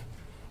good.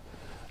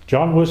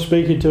 John was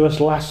speaking to us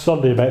last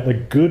Sunday about the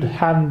good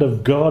hand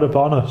of God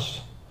upon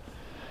us.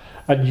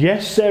 And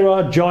yes, there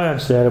are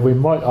giants there. We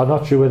might, I'm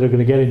not sure whether we're going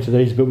to get into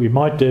these, but we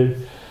might do.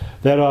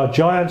 There are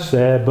giants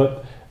there,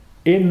 but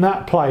in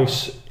that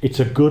place, it's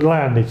a good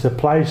land. It's a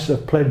place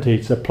of plenty.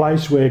 It's a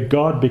place where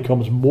God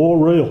becomes more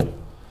real,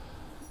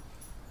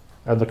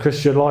 and the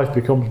Christian life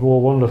becomes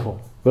more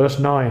wonderful. Verse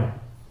 9.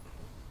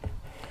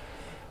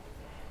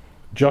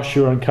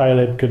 Joshua and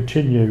Caleb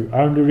continue,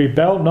 only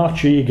rebel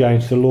not ye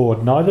against the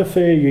Lord, neither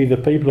fear ye the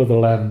people of the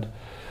land,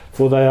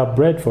 for they are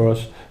bread for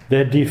us.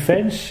 Their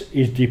defence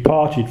is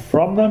departed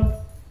from them,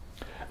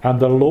 and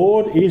the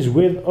Lord is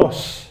with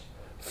us.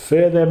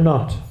 Fear them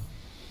not.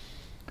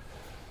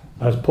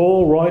 As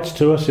Paul writes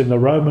to us in the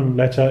Roman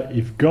letter,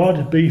 if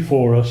God be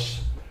for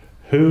us,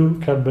 who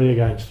can be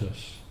against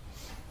us?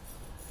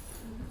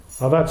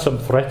 I've had some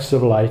threats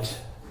of late.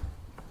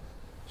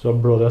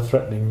 Some brother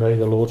threatening me,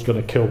 the Lord's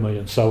going to kill me,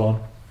 and so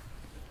on.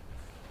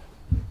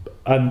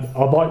 And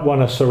I might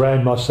want to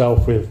surround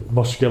myself with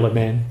muscular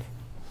men,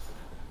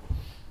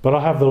 but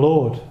I have the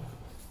Lord.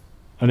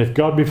 And if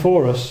God be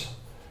for us,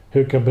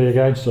 who can be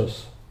against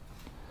us?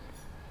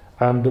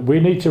 And we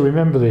need to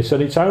remember this,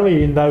 and it's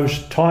only in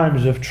those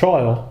times of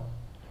trial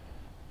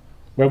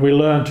when we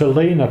learn to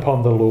lean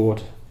upon the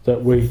Lord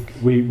that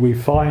we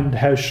find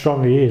how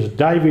strong he is.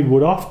 David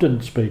would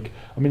often speak.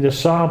 I mean, the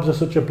Psalms are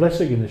such a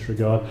blessing in this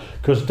regard,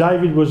 because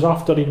David was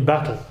often in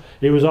battle.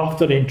 He was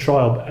often in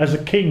trial. As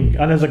a king,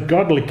 and as a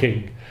godly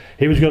king,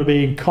 he was going to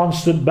be in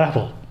constant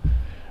battle.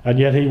 And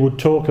yet he would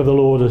talk of the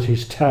Lord as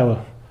his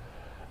tower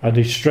and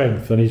his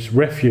strength and his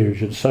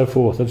refuge and so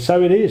forth. And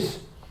so it is.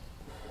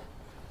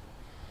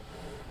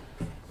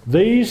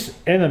 These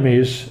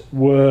enemies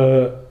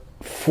were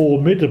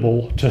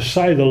formidable, to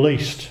say the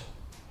least.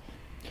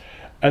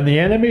 And the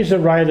enemies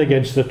arrayed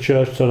against the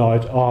church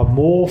tonight are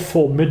more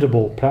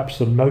formidable perhaps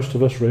than most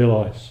of us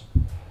realise.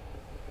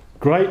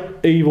 Great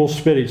evil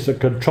spirits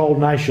that control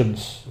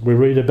nations, we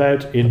read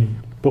about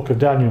in the book of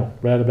Daniel,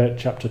 round about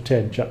chapter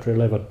 10, chapter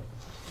 11.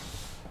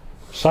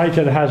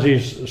 Satan has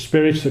his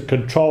spirits that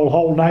control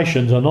whole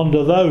nations, and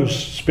under those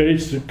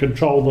spirits that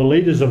control the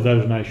leaders of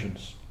those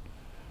nations.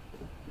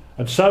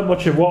 And so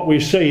much of what we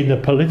see in the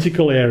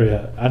political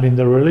area and in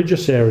the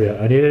religious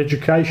area and in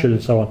education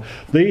and so on,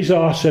 these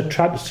are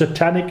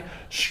satanic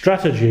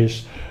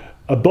strategies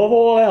above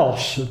all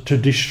else to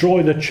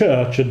destroy the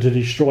church and to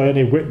destroy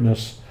any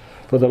witness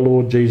for the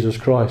Lord Jesus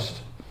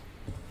Christ.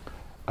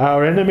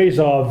 Our enemies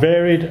are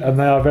varied and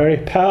they are very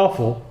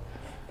powerful,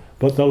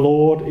 but the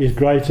Lord is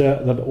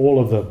greater than all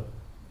of them.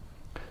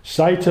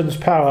 Satan's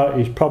power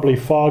is probably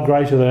far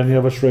greater than any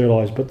of us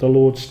realise, but the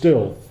Lord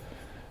still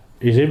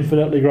is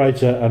infinitely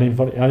greater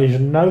and is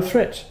no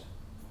threat.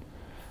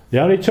 The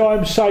only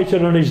time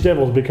Satan and his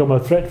devils become a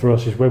threat for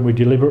us is when we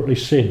deliberately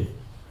sin.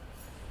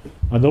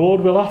 And the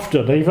Lord will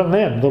often, even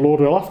then, the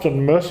Lord will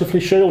often mercifully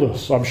shield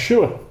us, I'm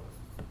sure.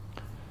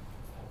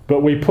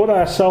 But we put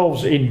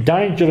ourselves in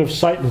danger of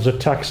Satan's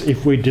attacks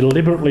if we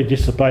deliberately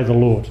disobey the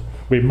Lord.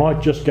 We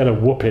might just get a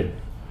whooping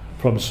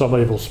from some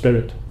evil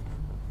spirit.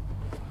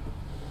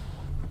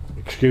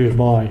 Excuse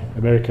my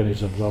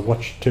Americanisms. I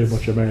watch too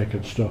much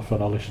American stuff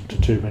and I listen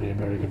to too many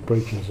American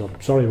preachers. I'm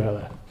sorry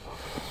about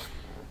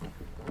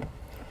that.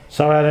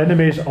 So our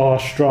enemies are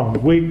strong.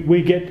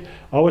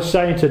 I was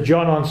saying to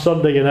John on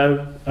Sunday,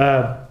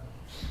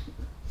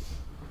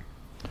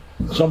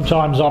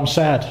 sometimes I'm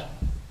sad.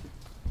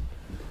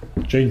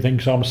 Jean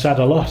thinks I'm sad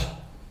a lot.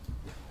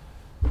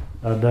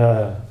 And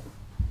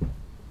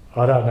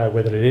I don't know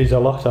whether it is a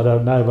lot, I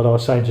don't know, but I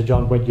was saying to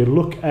John, when you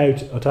look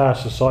out at our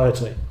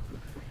society,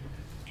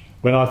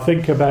 when I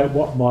think about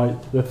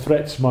the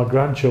threats my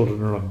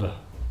grandchildren are under,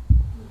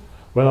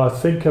 when I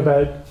think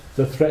about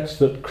the threats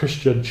that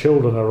Christian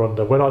children are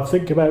under, when I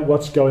think about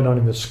what's going on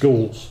in the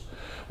schools,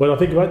 when I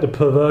think about the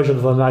perversion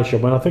of the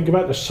nation, when I think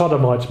about the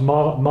sodomites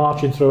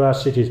marching through our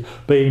cities,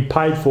 being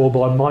paid for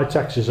by my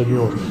taxes and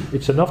yours,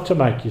 it's enough to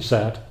make you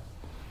sad.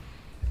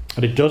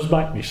 And it does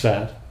make me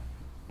sad.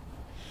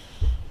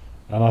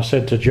 And I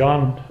said to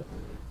John,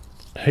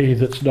 he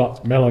that's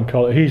not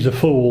melancholy, he's a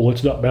fool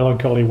that's not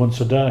melancholy once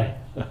a day.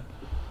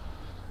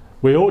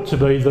 We ought to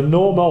be, the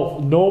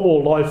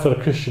normal life for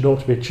a Christian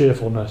ought to be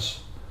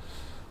cheerfulness.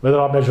 Whether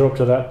I measure up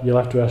to that, you'll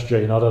have to ask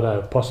Jean, I don't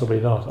know,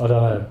 possibly not, I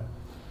don't know.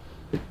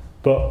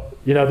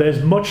 But,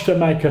 there's much to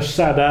make us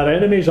sad. Our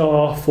enemies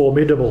are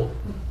formidable.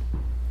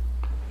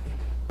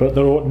 But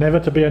there ought never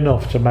to be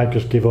enough to make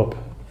us give up,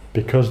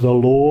 because the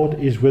Lord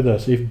is with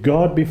us. If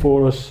God be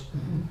for us,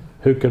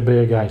 who can be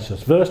against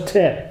us? Verse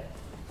 10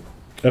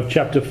 of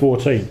chapter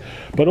 14.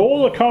 But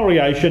all the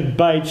congregation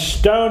bade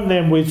stone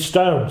them with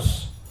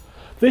stones.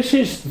 This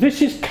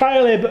is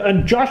Caleb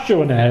and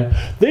Joshua now.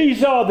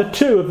 These are the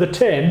 2 of the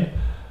 10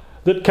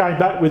 that came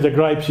back with the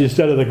grapes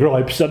instead of the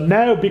grapes. And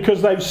now,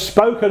 because they've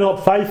spoken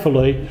up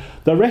faithfully,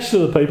 the rest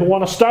of the people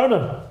want to stone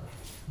them.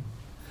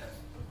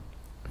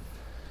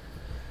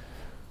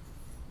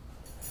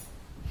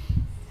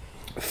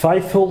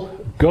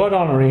 Faithful,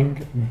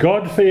 God-honouring,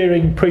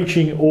 God-fearing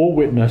preaching or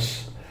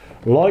witness,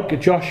 like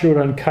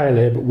Joshua and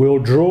Caleb, will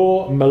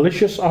draw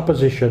malicious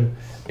opposition,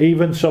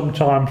 even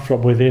sometimes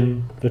from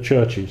within the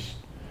churches.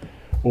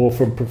 Or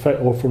from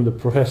the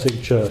professing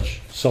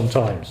church,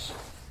 sometimes.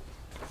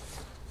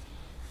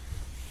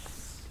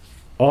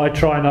 I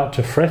try not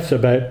to fret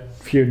about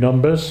few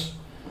numbers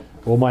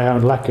or my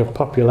own lack of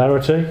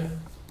popularity.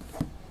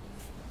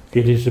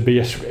 It is to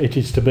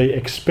be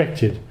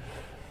expected.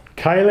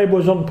 Caleb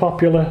was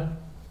unpopular.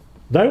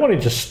 They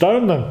wanted to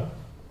stone them.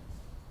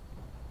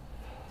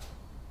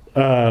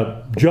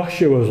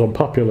 Joshua was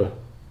unpopular.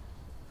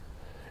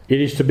 It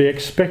is to be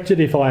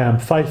expected, if I am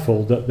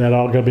faithful, that there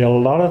are going to be a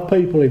lot of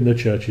people in the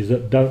churches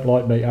that don't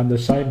like me, and the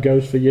same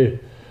goes for you.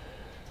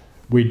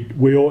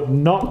 We ought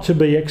not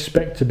to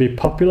expect to be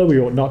popular. We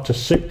ought not to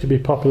seek to be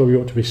popular. We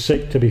ought to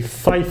seek to be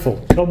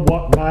faithful. Come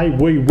what may,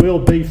 we will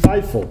be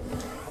faithful.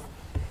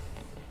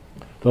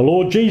 The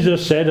Lord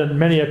Jesus said, and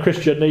many a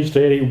Christian needs to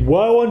hear it,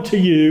 woe unto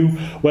you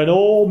when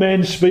all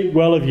men speak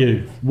well of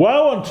you.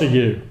 Woe unto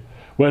you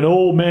when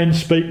all men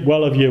speak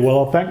well of you.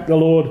 Well, I thank the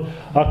Lord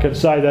I can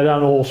say they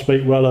don't all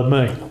speak well of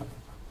me.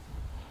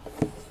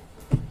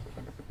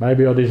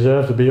 Maybe I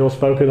deserve to be all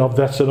spoken of,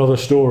 that's another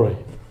story.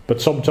 but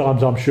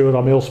sometimes I'm sure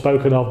I'm ill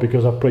spoken of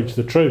because I preach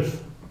the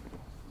truth.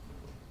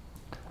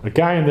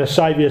 Again, the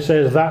Saviour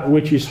says, that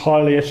which is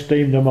highly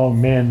esteemed among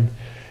men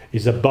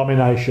is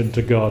abomination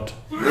to God.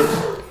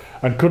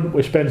 And couldn't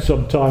we spend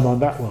some time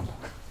on that one?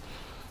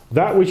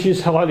 That which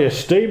is highly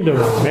esteemed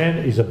among men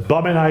is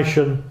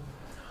abomination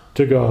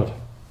to God.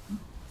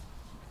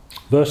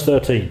 Verse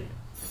 13.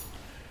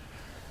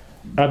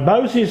 And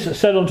Moses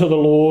said unto the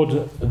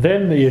Lord,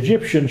 then the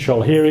Egyptians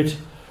shall hear it,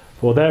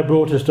 for thou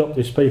broughtest up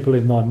this people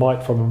in thy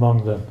might from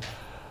among them.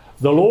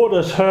 The Lord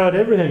has heard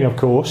everything, of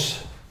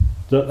course,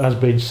 that has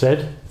been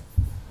said.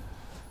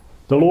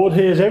 The Lord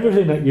hears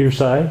everything that you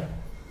say,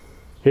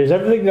 hears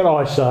everything that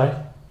I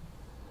say.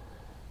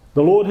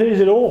 The Lord hears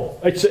it all.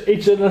 It's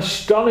an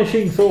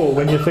astonishing thought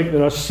when you think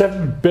there are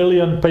 7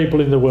 billion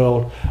people in the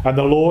world and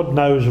the Lord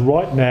knows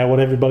right now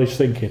what everybody's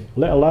thinking,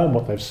 let alone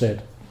what they've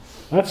said.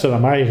 That's an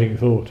amazing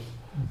thought.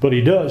 But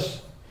he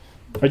does.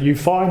 And you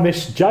find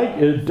this,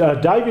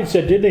 David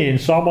said, didn't he, in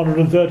Psalm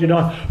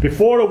 139,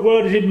 before a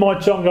word is in my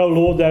tongue, O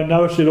Lord, thou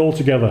knowest it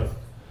altogether.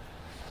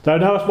 Thou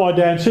knowest my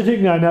down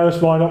sitting, thou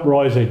knowest mine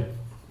uprising.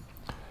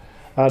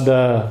 And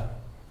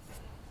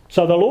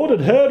so the Lord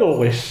had heard all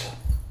this.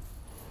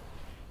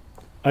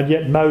 And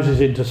yet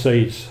Moses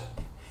intercedes.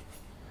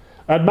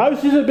 And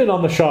Moses had been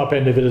on the sharp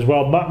end of it as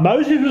well.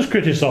 Moses was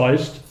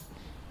criticised.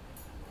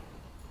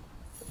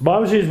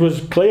 Moses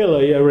was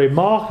clearly a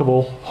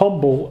remarkable,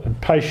 humble and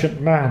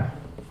patient man.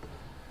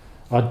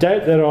 I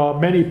doubt there are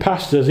many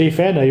pastors, if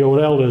any,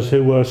 or elders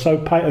who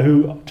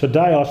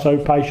today are so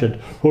patient,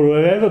 or who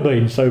have ever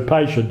been so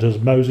patient as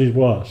Moses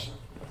was.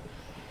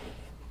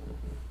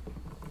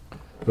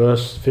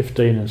 Verse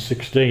 15 and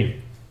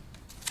 16.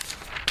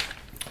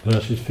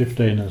 Verses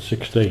 15 and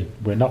 16.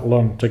 We're not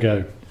long to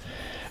go.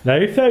 Now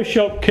if thou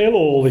shalt kill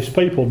all this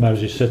people,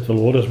 Moses said to the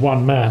Lord, as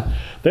one man,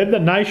 then the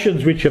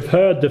nations which have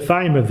heard the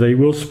fame of thee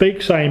will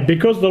speak, saying,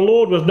 because the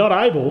Lord was not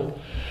able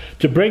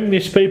to bring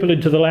this people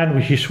into the land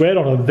which he sware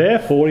on them,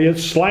 therefore he hath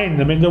slain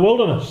them in the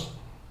wilderness.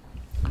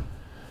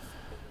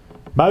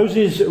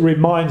 Moses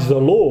reminds the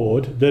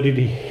Lord that it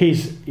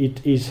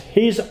is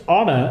his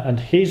honour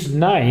and his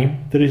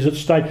name that is at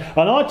stake.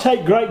 And I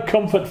take great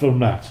comfort from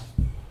that.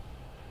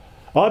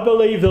 I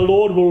believe the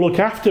Lord will look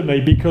after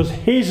me because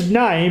his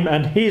name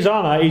and his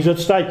honour is at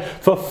stake.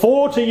 For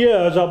 40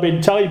 years I've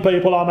been telling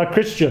people I'm a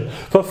Christian.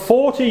 For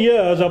 40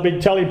 years I've been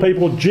telling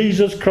people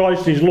Jesus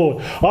Christ is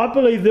Lord. I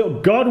believe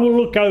that God will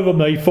look over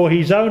me for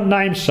his own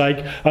name's sake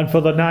and for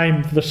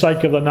the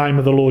sake of the name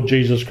of the Lord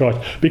Jesus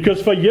Christ.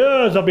 Because for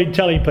years I've been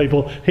telling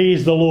people he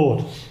is the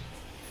Lord.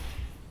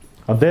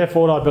 And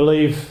therefore I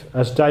believe,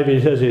 as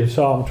David says in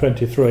Psalm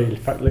 23, in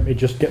fact let me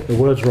just get the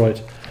words right,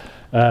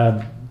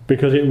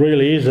 because it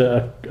really is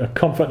a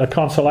comfort and a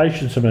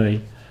consolation to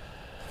me.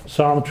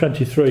 Psalm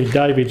 23,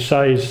 David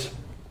says,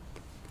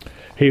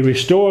 he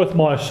restoreth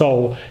my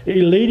soul,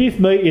 he leadeth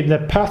me in the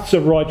paths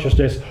of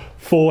righteousness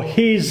for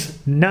his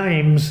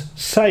name's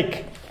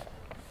sake.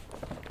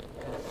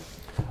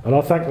 And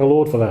I thank the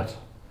Lord for that.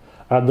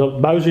 And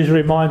Moses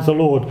reminds the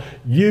Lord,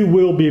 you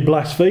will be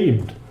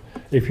blasphemed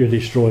if you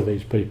destroy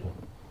these people.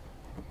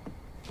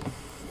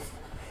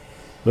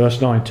 Verse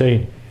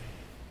 19,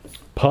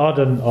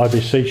 pardon, I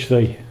beseech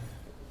thee,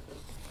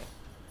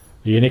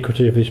 the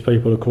iniquity of this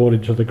people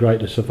according to the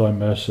greatness of thy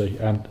mercy,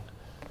 and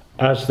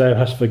as thou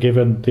hast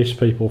forgiven this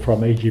people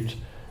from Egypt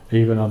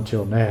even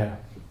until now.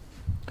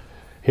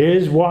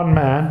 Here's one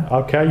man.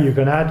 Okay, you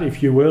can add,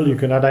 if you will, you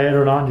can add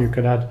Aaron on, you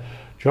can add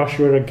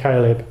Joshua and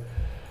Caleb,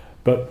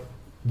 but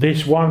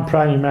this one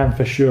praying man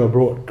for sure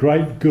brought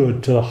great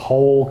good to the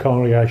whole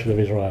congregation of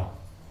Israel.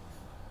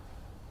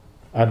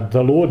 And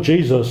the Lord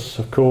Jesus,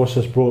 of course,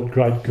 has brought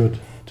great good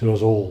to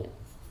us all.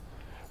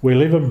 We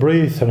live and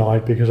breathe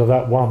tonight because of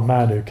that one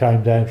man who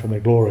came down from the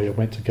glory and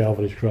went to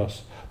Calvary's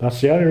cross.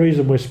 That's the only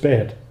reason we're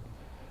spared.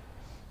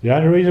 The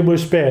only reason we're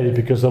spared is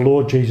because the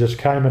Lord Jesus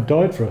came and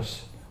died for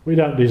us. We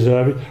don't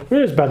deserve it.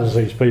 We're as bad as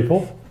these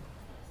people.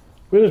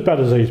 We're as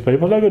bad as these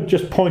people. They could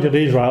just point at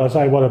Israel and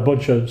say what a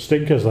bunch of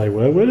stinkers they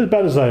were. We're as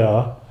bad as they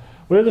are.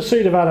 We're the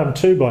seed of Adam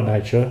too by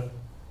nature.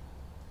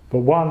 But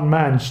one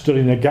man stood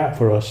in the gap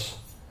for us,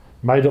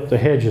 made up the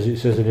hedge, as it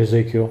says in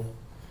Ezekiel,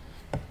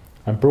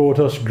 and brought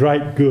us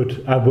great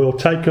good and will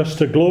take us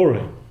to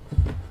glory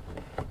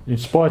in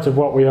spite of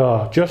what we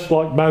are. Just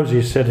like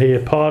Moses said here,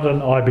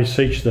 pardon, I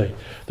beseech thee.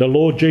 The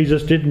Lord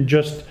Jesus didn't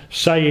just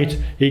say it,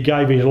 he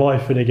gave his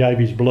life and he gave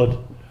his blood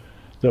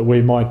that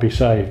we might be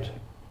saved.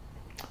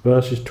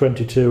 Verses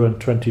 22 and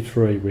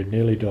 23, we're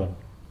nearly done.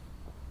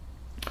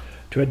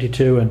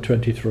 22 and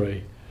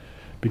 23.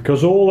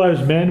 Because all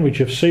those men which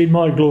have seen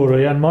my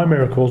glory and my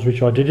miracles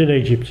which I did in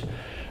Egypt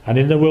and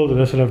in the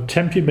wilderness, and have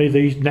tempted me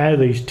these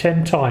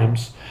 10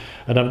 times,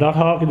 and have not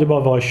hearkened to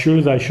my voice,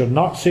 surely they shall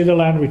not see the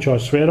land which I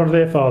swear unto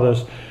their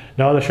fathers,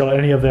 neither shall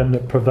any of them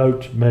that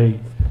provoked me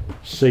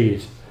see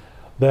it.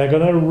 They're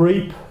going to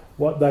reap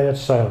what they had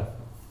sown.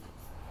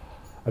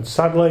 And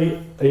sadly,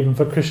 even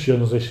for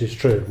Christians, this is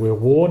true. We're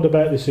warned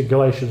about this in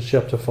Galatians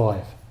chapter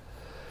 5.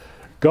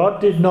 God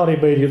did not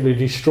immediately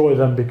destroy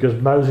them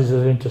because Moses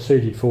had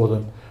interceded for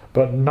them,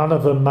 but none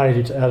of them made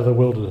it out of the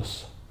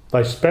wilderness.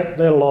 They spent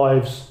their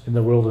lives in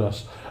the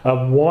wilderness.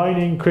 And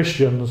whining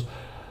Christians,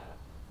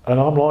 and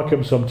I'm like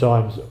them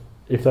sometimes,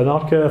 if they're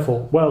not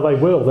careful, well, they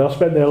will. They'll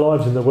spend their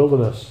lives in the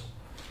wilderness.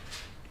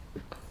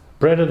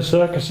 Bread and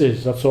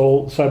circuses, that's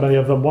all so many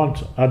of them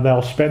want. And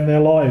they'll spend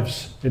their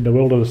lives in the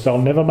wilderness. They'll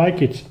never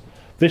make it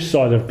this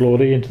side of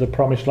glory into the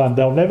promised land.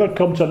 They'll never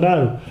come to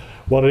know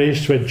what it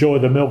is to enjoy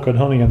the milk and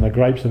honey and the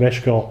grapes of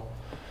Eshcol.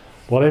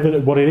 What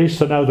it is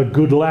to know the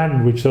good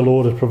land which the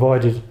Lord has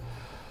provided.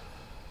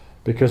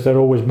 Because they're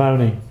always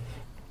moaning.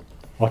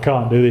 I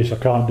can't do this, I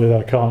can't do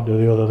that, I can't do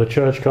the other. The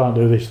church can't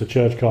do this, the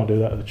church can't do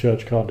that, the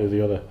church can't do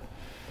the other.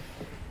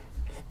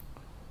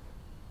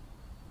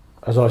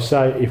 As I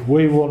say, if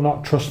we will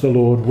not trust the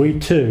Lord, we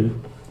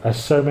too,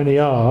 as so many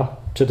are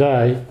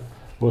today,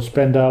 will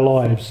spend our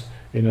lives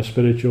in a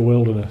spiritual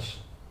wilderness.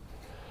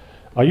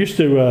 I used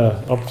to,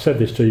 I've said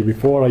this to you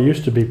before, I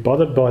used to be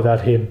bothered by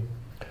that hymn,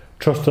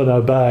 trust and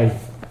obey,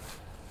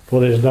 for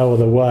there's no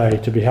other way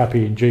to be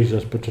happy in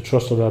Jesus but to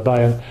trust and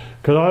obey.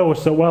 Because I always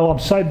thought, well, I'm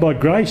saved by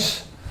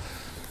grace,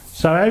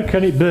 so how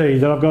can it be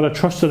that I've got to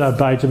trust and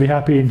obey to be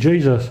happy in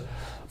Jesus?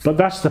 But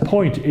that's the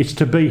point, it's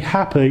to be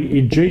happy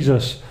in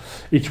Jesus.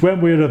 It's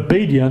when we're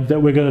obedient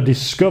that we're going to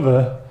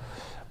discover,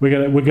 we're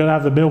going to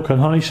have the milk and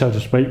honey, so to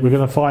speak. We're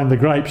going to find the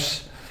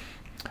grapes,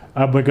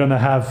 and we're going to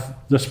have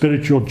the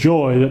spiritual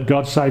joy that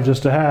God saves us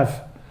to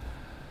have.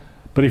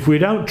 But if we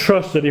don't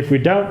trust and if we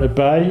don't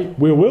obey,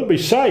 we will be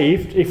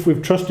saved if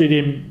we've trusted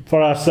Him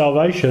for our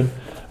salvation,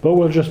 but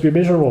we'll just be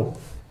miserable.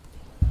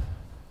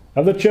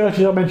 And the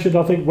churches I mentioned,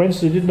 I think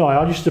Wednesday, didn't I?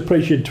 I used to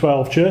preach in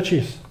 12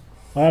 churches.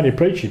 I only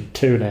preach in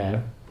 2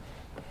 now.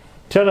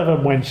 10 of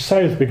them went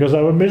south because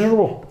they were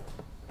miserable.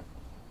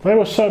 They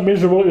were so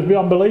miserable, it was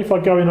beyond belief.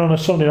 I'd go in on a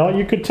Sunday night,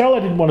 you could tell I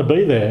didn't want to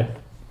be there.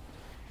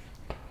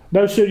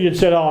 No sooner you'd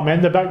said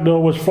amen, the back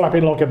door was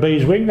flapping like a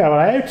bee's wing, they were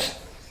out.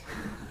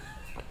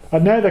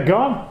 And now they're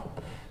gone.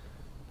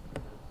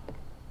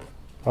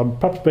 I'm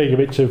perhaps being a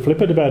bit too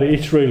flippant about it,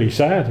 it's really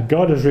sad.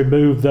 God has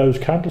removed those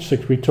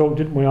candlesticks. We talked,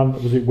 didn't we, on,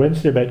 was it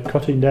Wednesday, about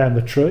cutting down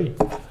the tree?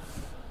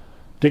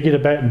 Dig it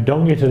about and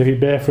dung it, and if it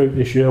bear fruit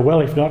this year,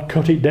 well, if not,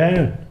 cut it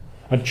down.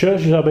 And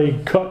churches are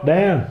being cut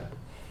down.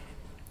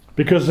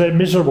 Because they're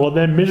miserable, and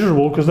they're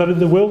miserable because they're in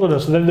the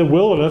wilderness, and they're in the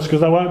wilderness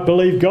because they won't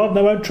believe God and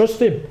they won't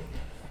trust Him.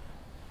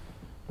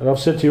 And I've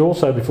said to you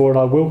also before, and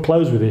I will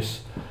close with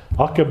this,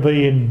 I could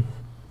be in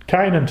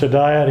Canaan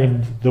today and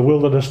in the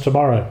wilderness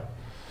tomorrow.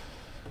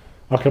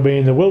 I could be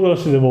in the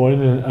wilderness in the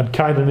morning and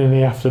Canaan in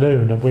the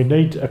afternoon, and we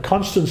need a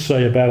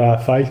constancy about our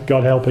faith,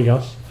 God helping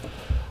us,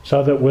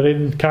 so that we're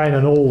in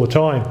Canaan all the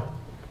time.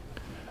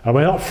 And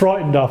we're not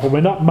frightened of, and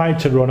we're not made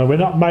to run, and we're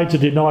not made to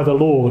deny the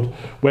Lord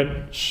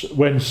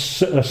when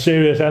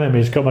serious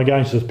enemies come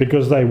against us,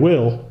 because they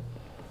will,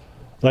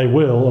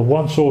 of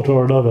one sort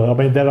or another. I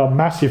mean, there are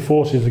massive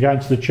forces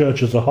against the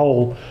church as a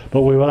whole,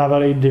 but we will have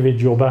our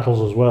individual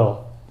battles as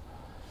well.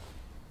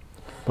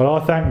 But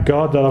I thank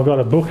God that I've got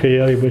a book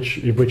here in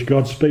which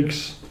God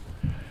speaks.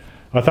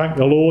 I thank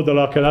the Lord that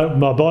I can open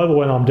my Bible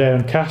when I'm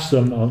downcast,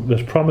 and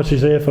there's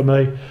promises here for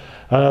me.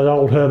 And as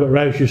old Herbert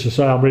Rouse used to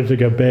say, I'm ready to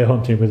go bear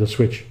hunting with a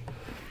switch.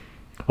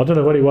 I don't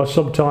know when it was,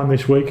 sometime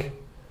this week.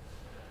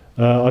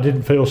 I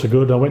didn't feel so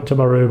good. I went to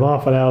my room,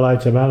 half an hour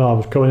later, man, I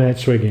was coming out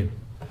swinging.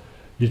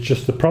 It's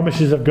just the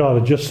promises of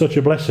God are just such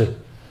a blessing.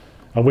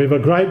 And we've a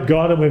great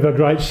God and we've a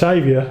great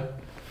Saviour.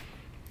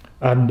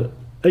 And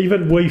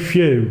even we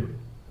few,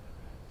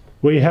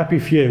 we happy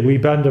few, we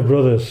band of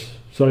brothers,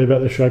 sorry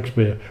about the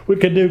Shakespeare, we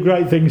can do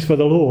great things for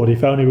the Lord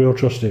if only we'll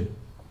trust Him.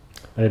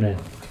 Amen.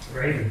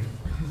 Great.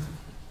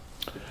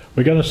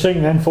 We're going to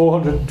sing then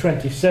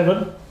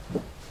 427.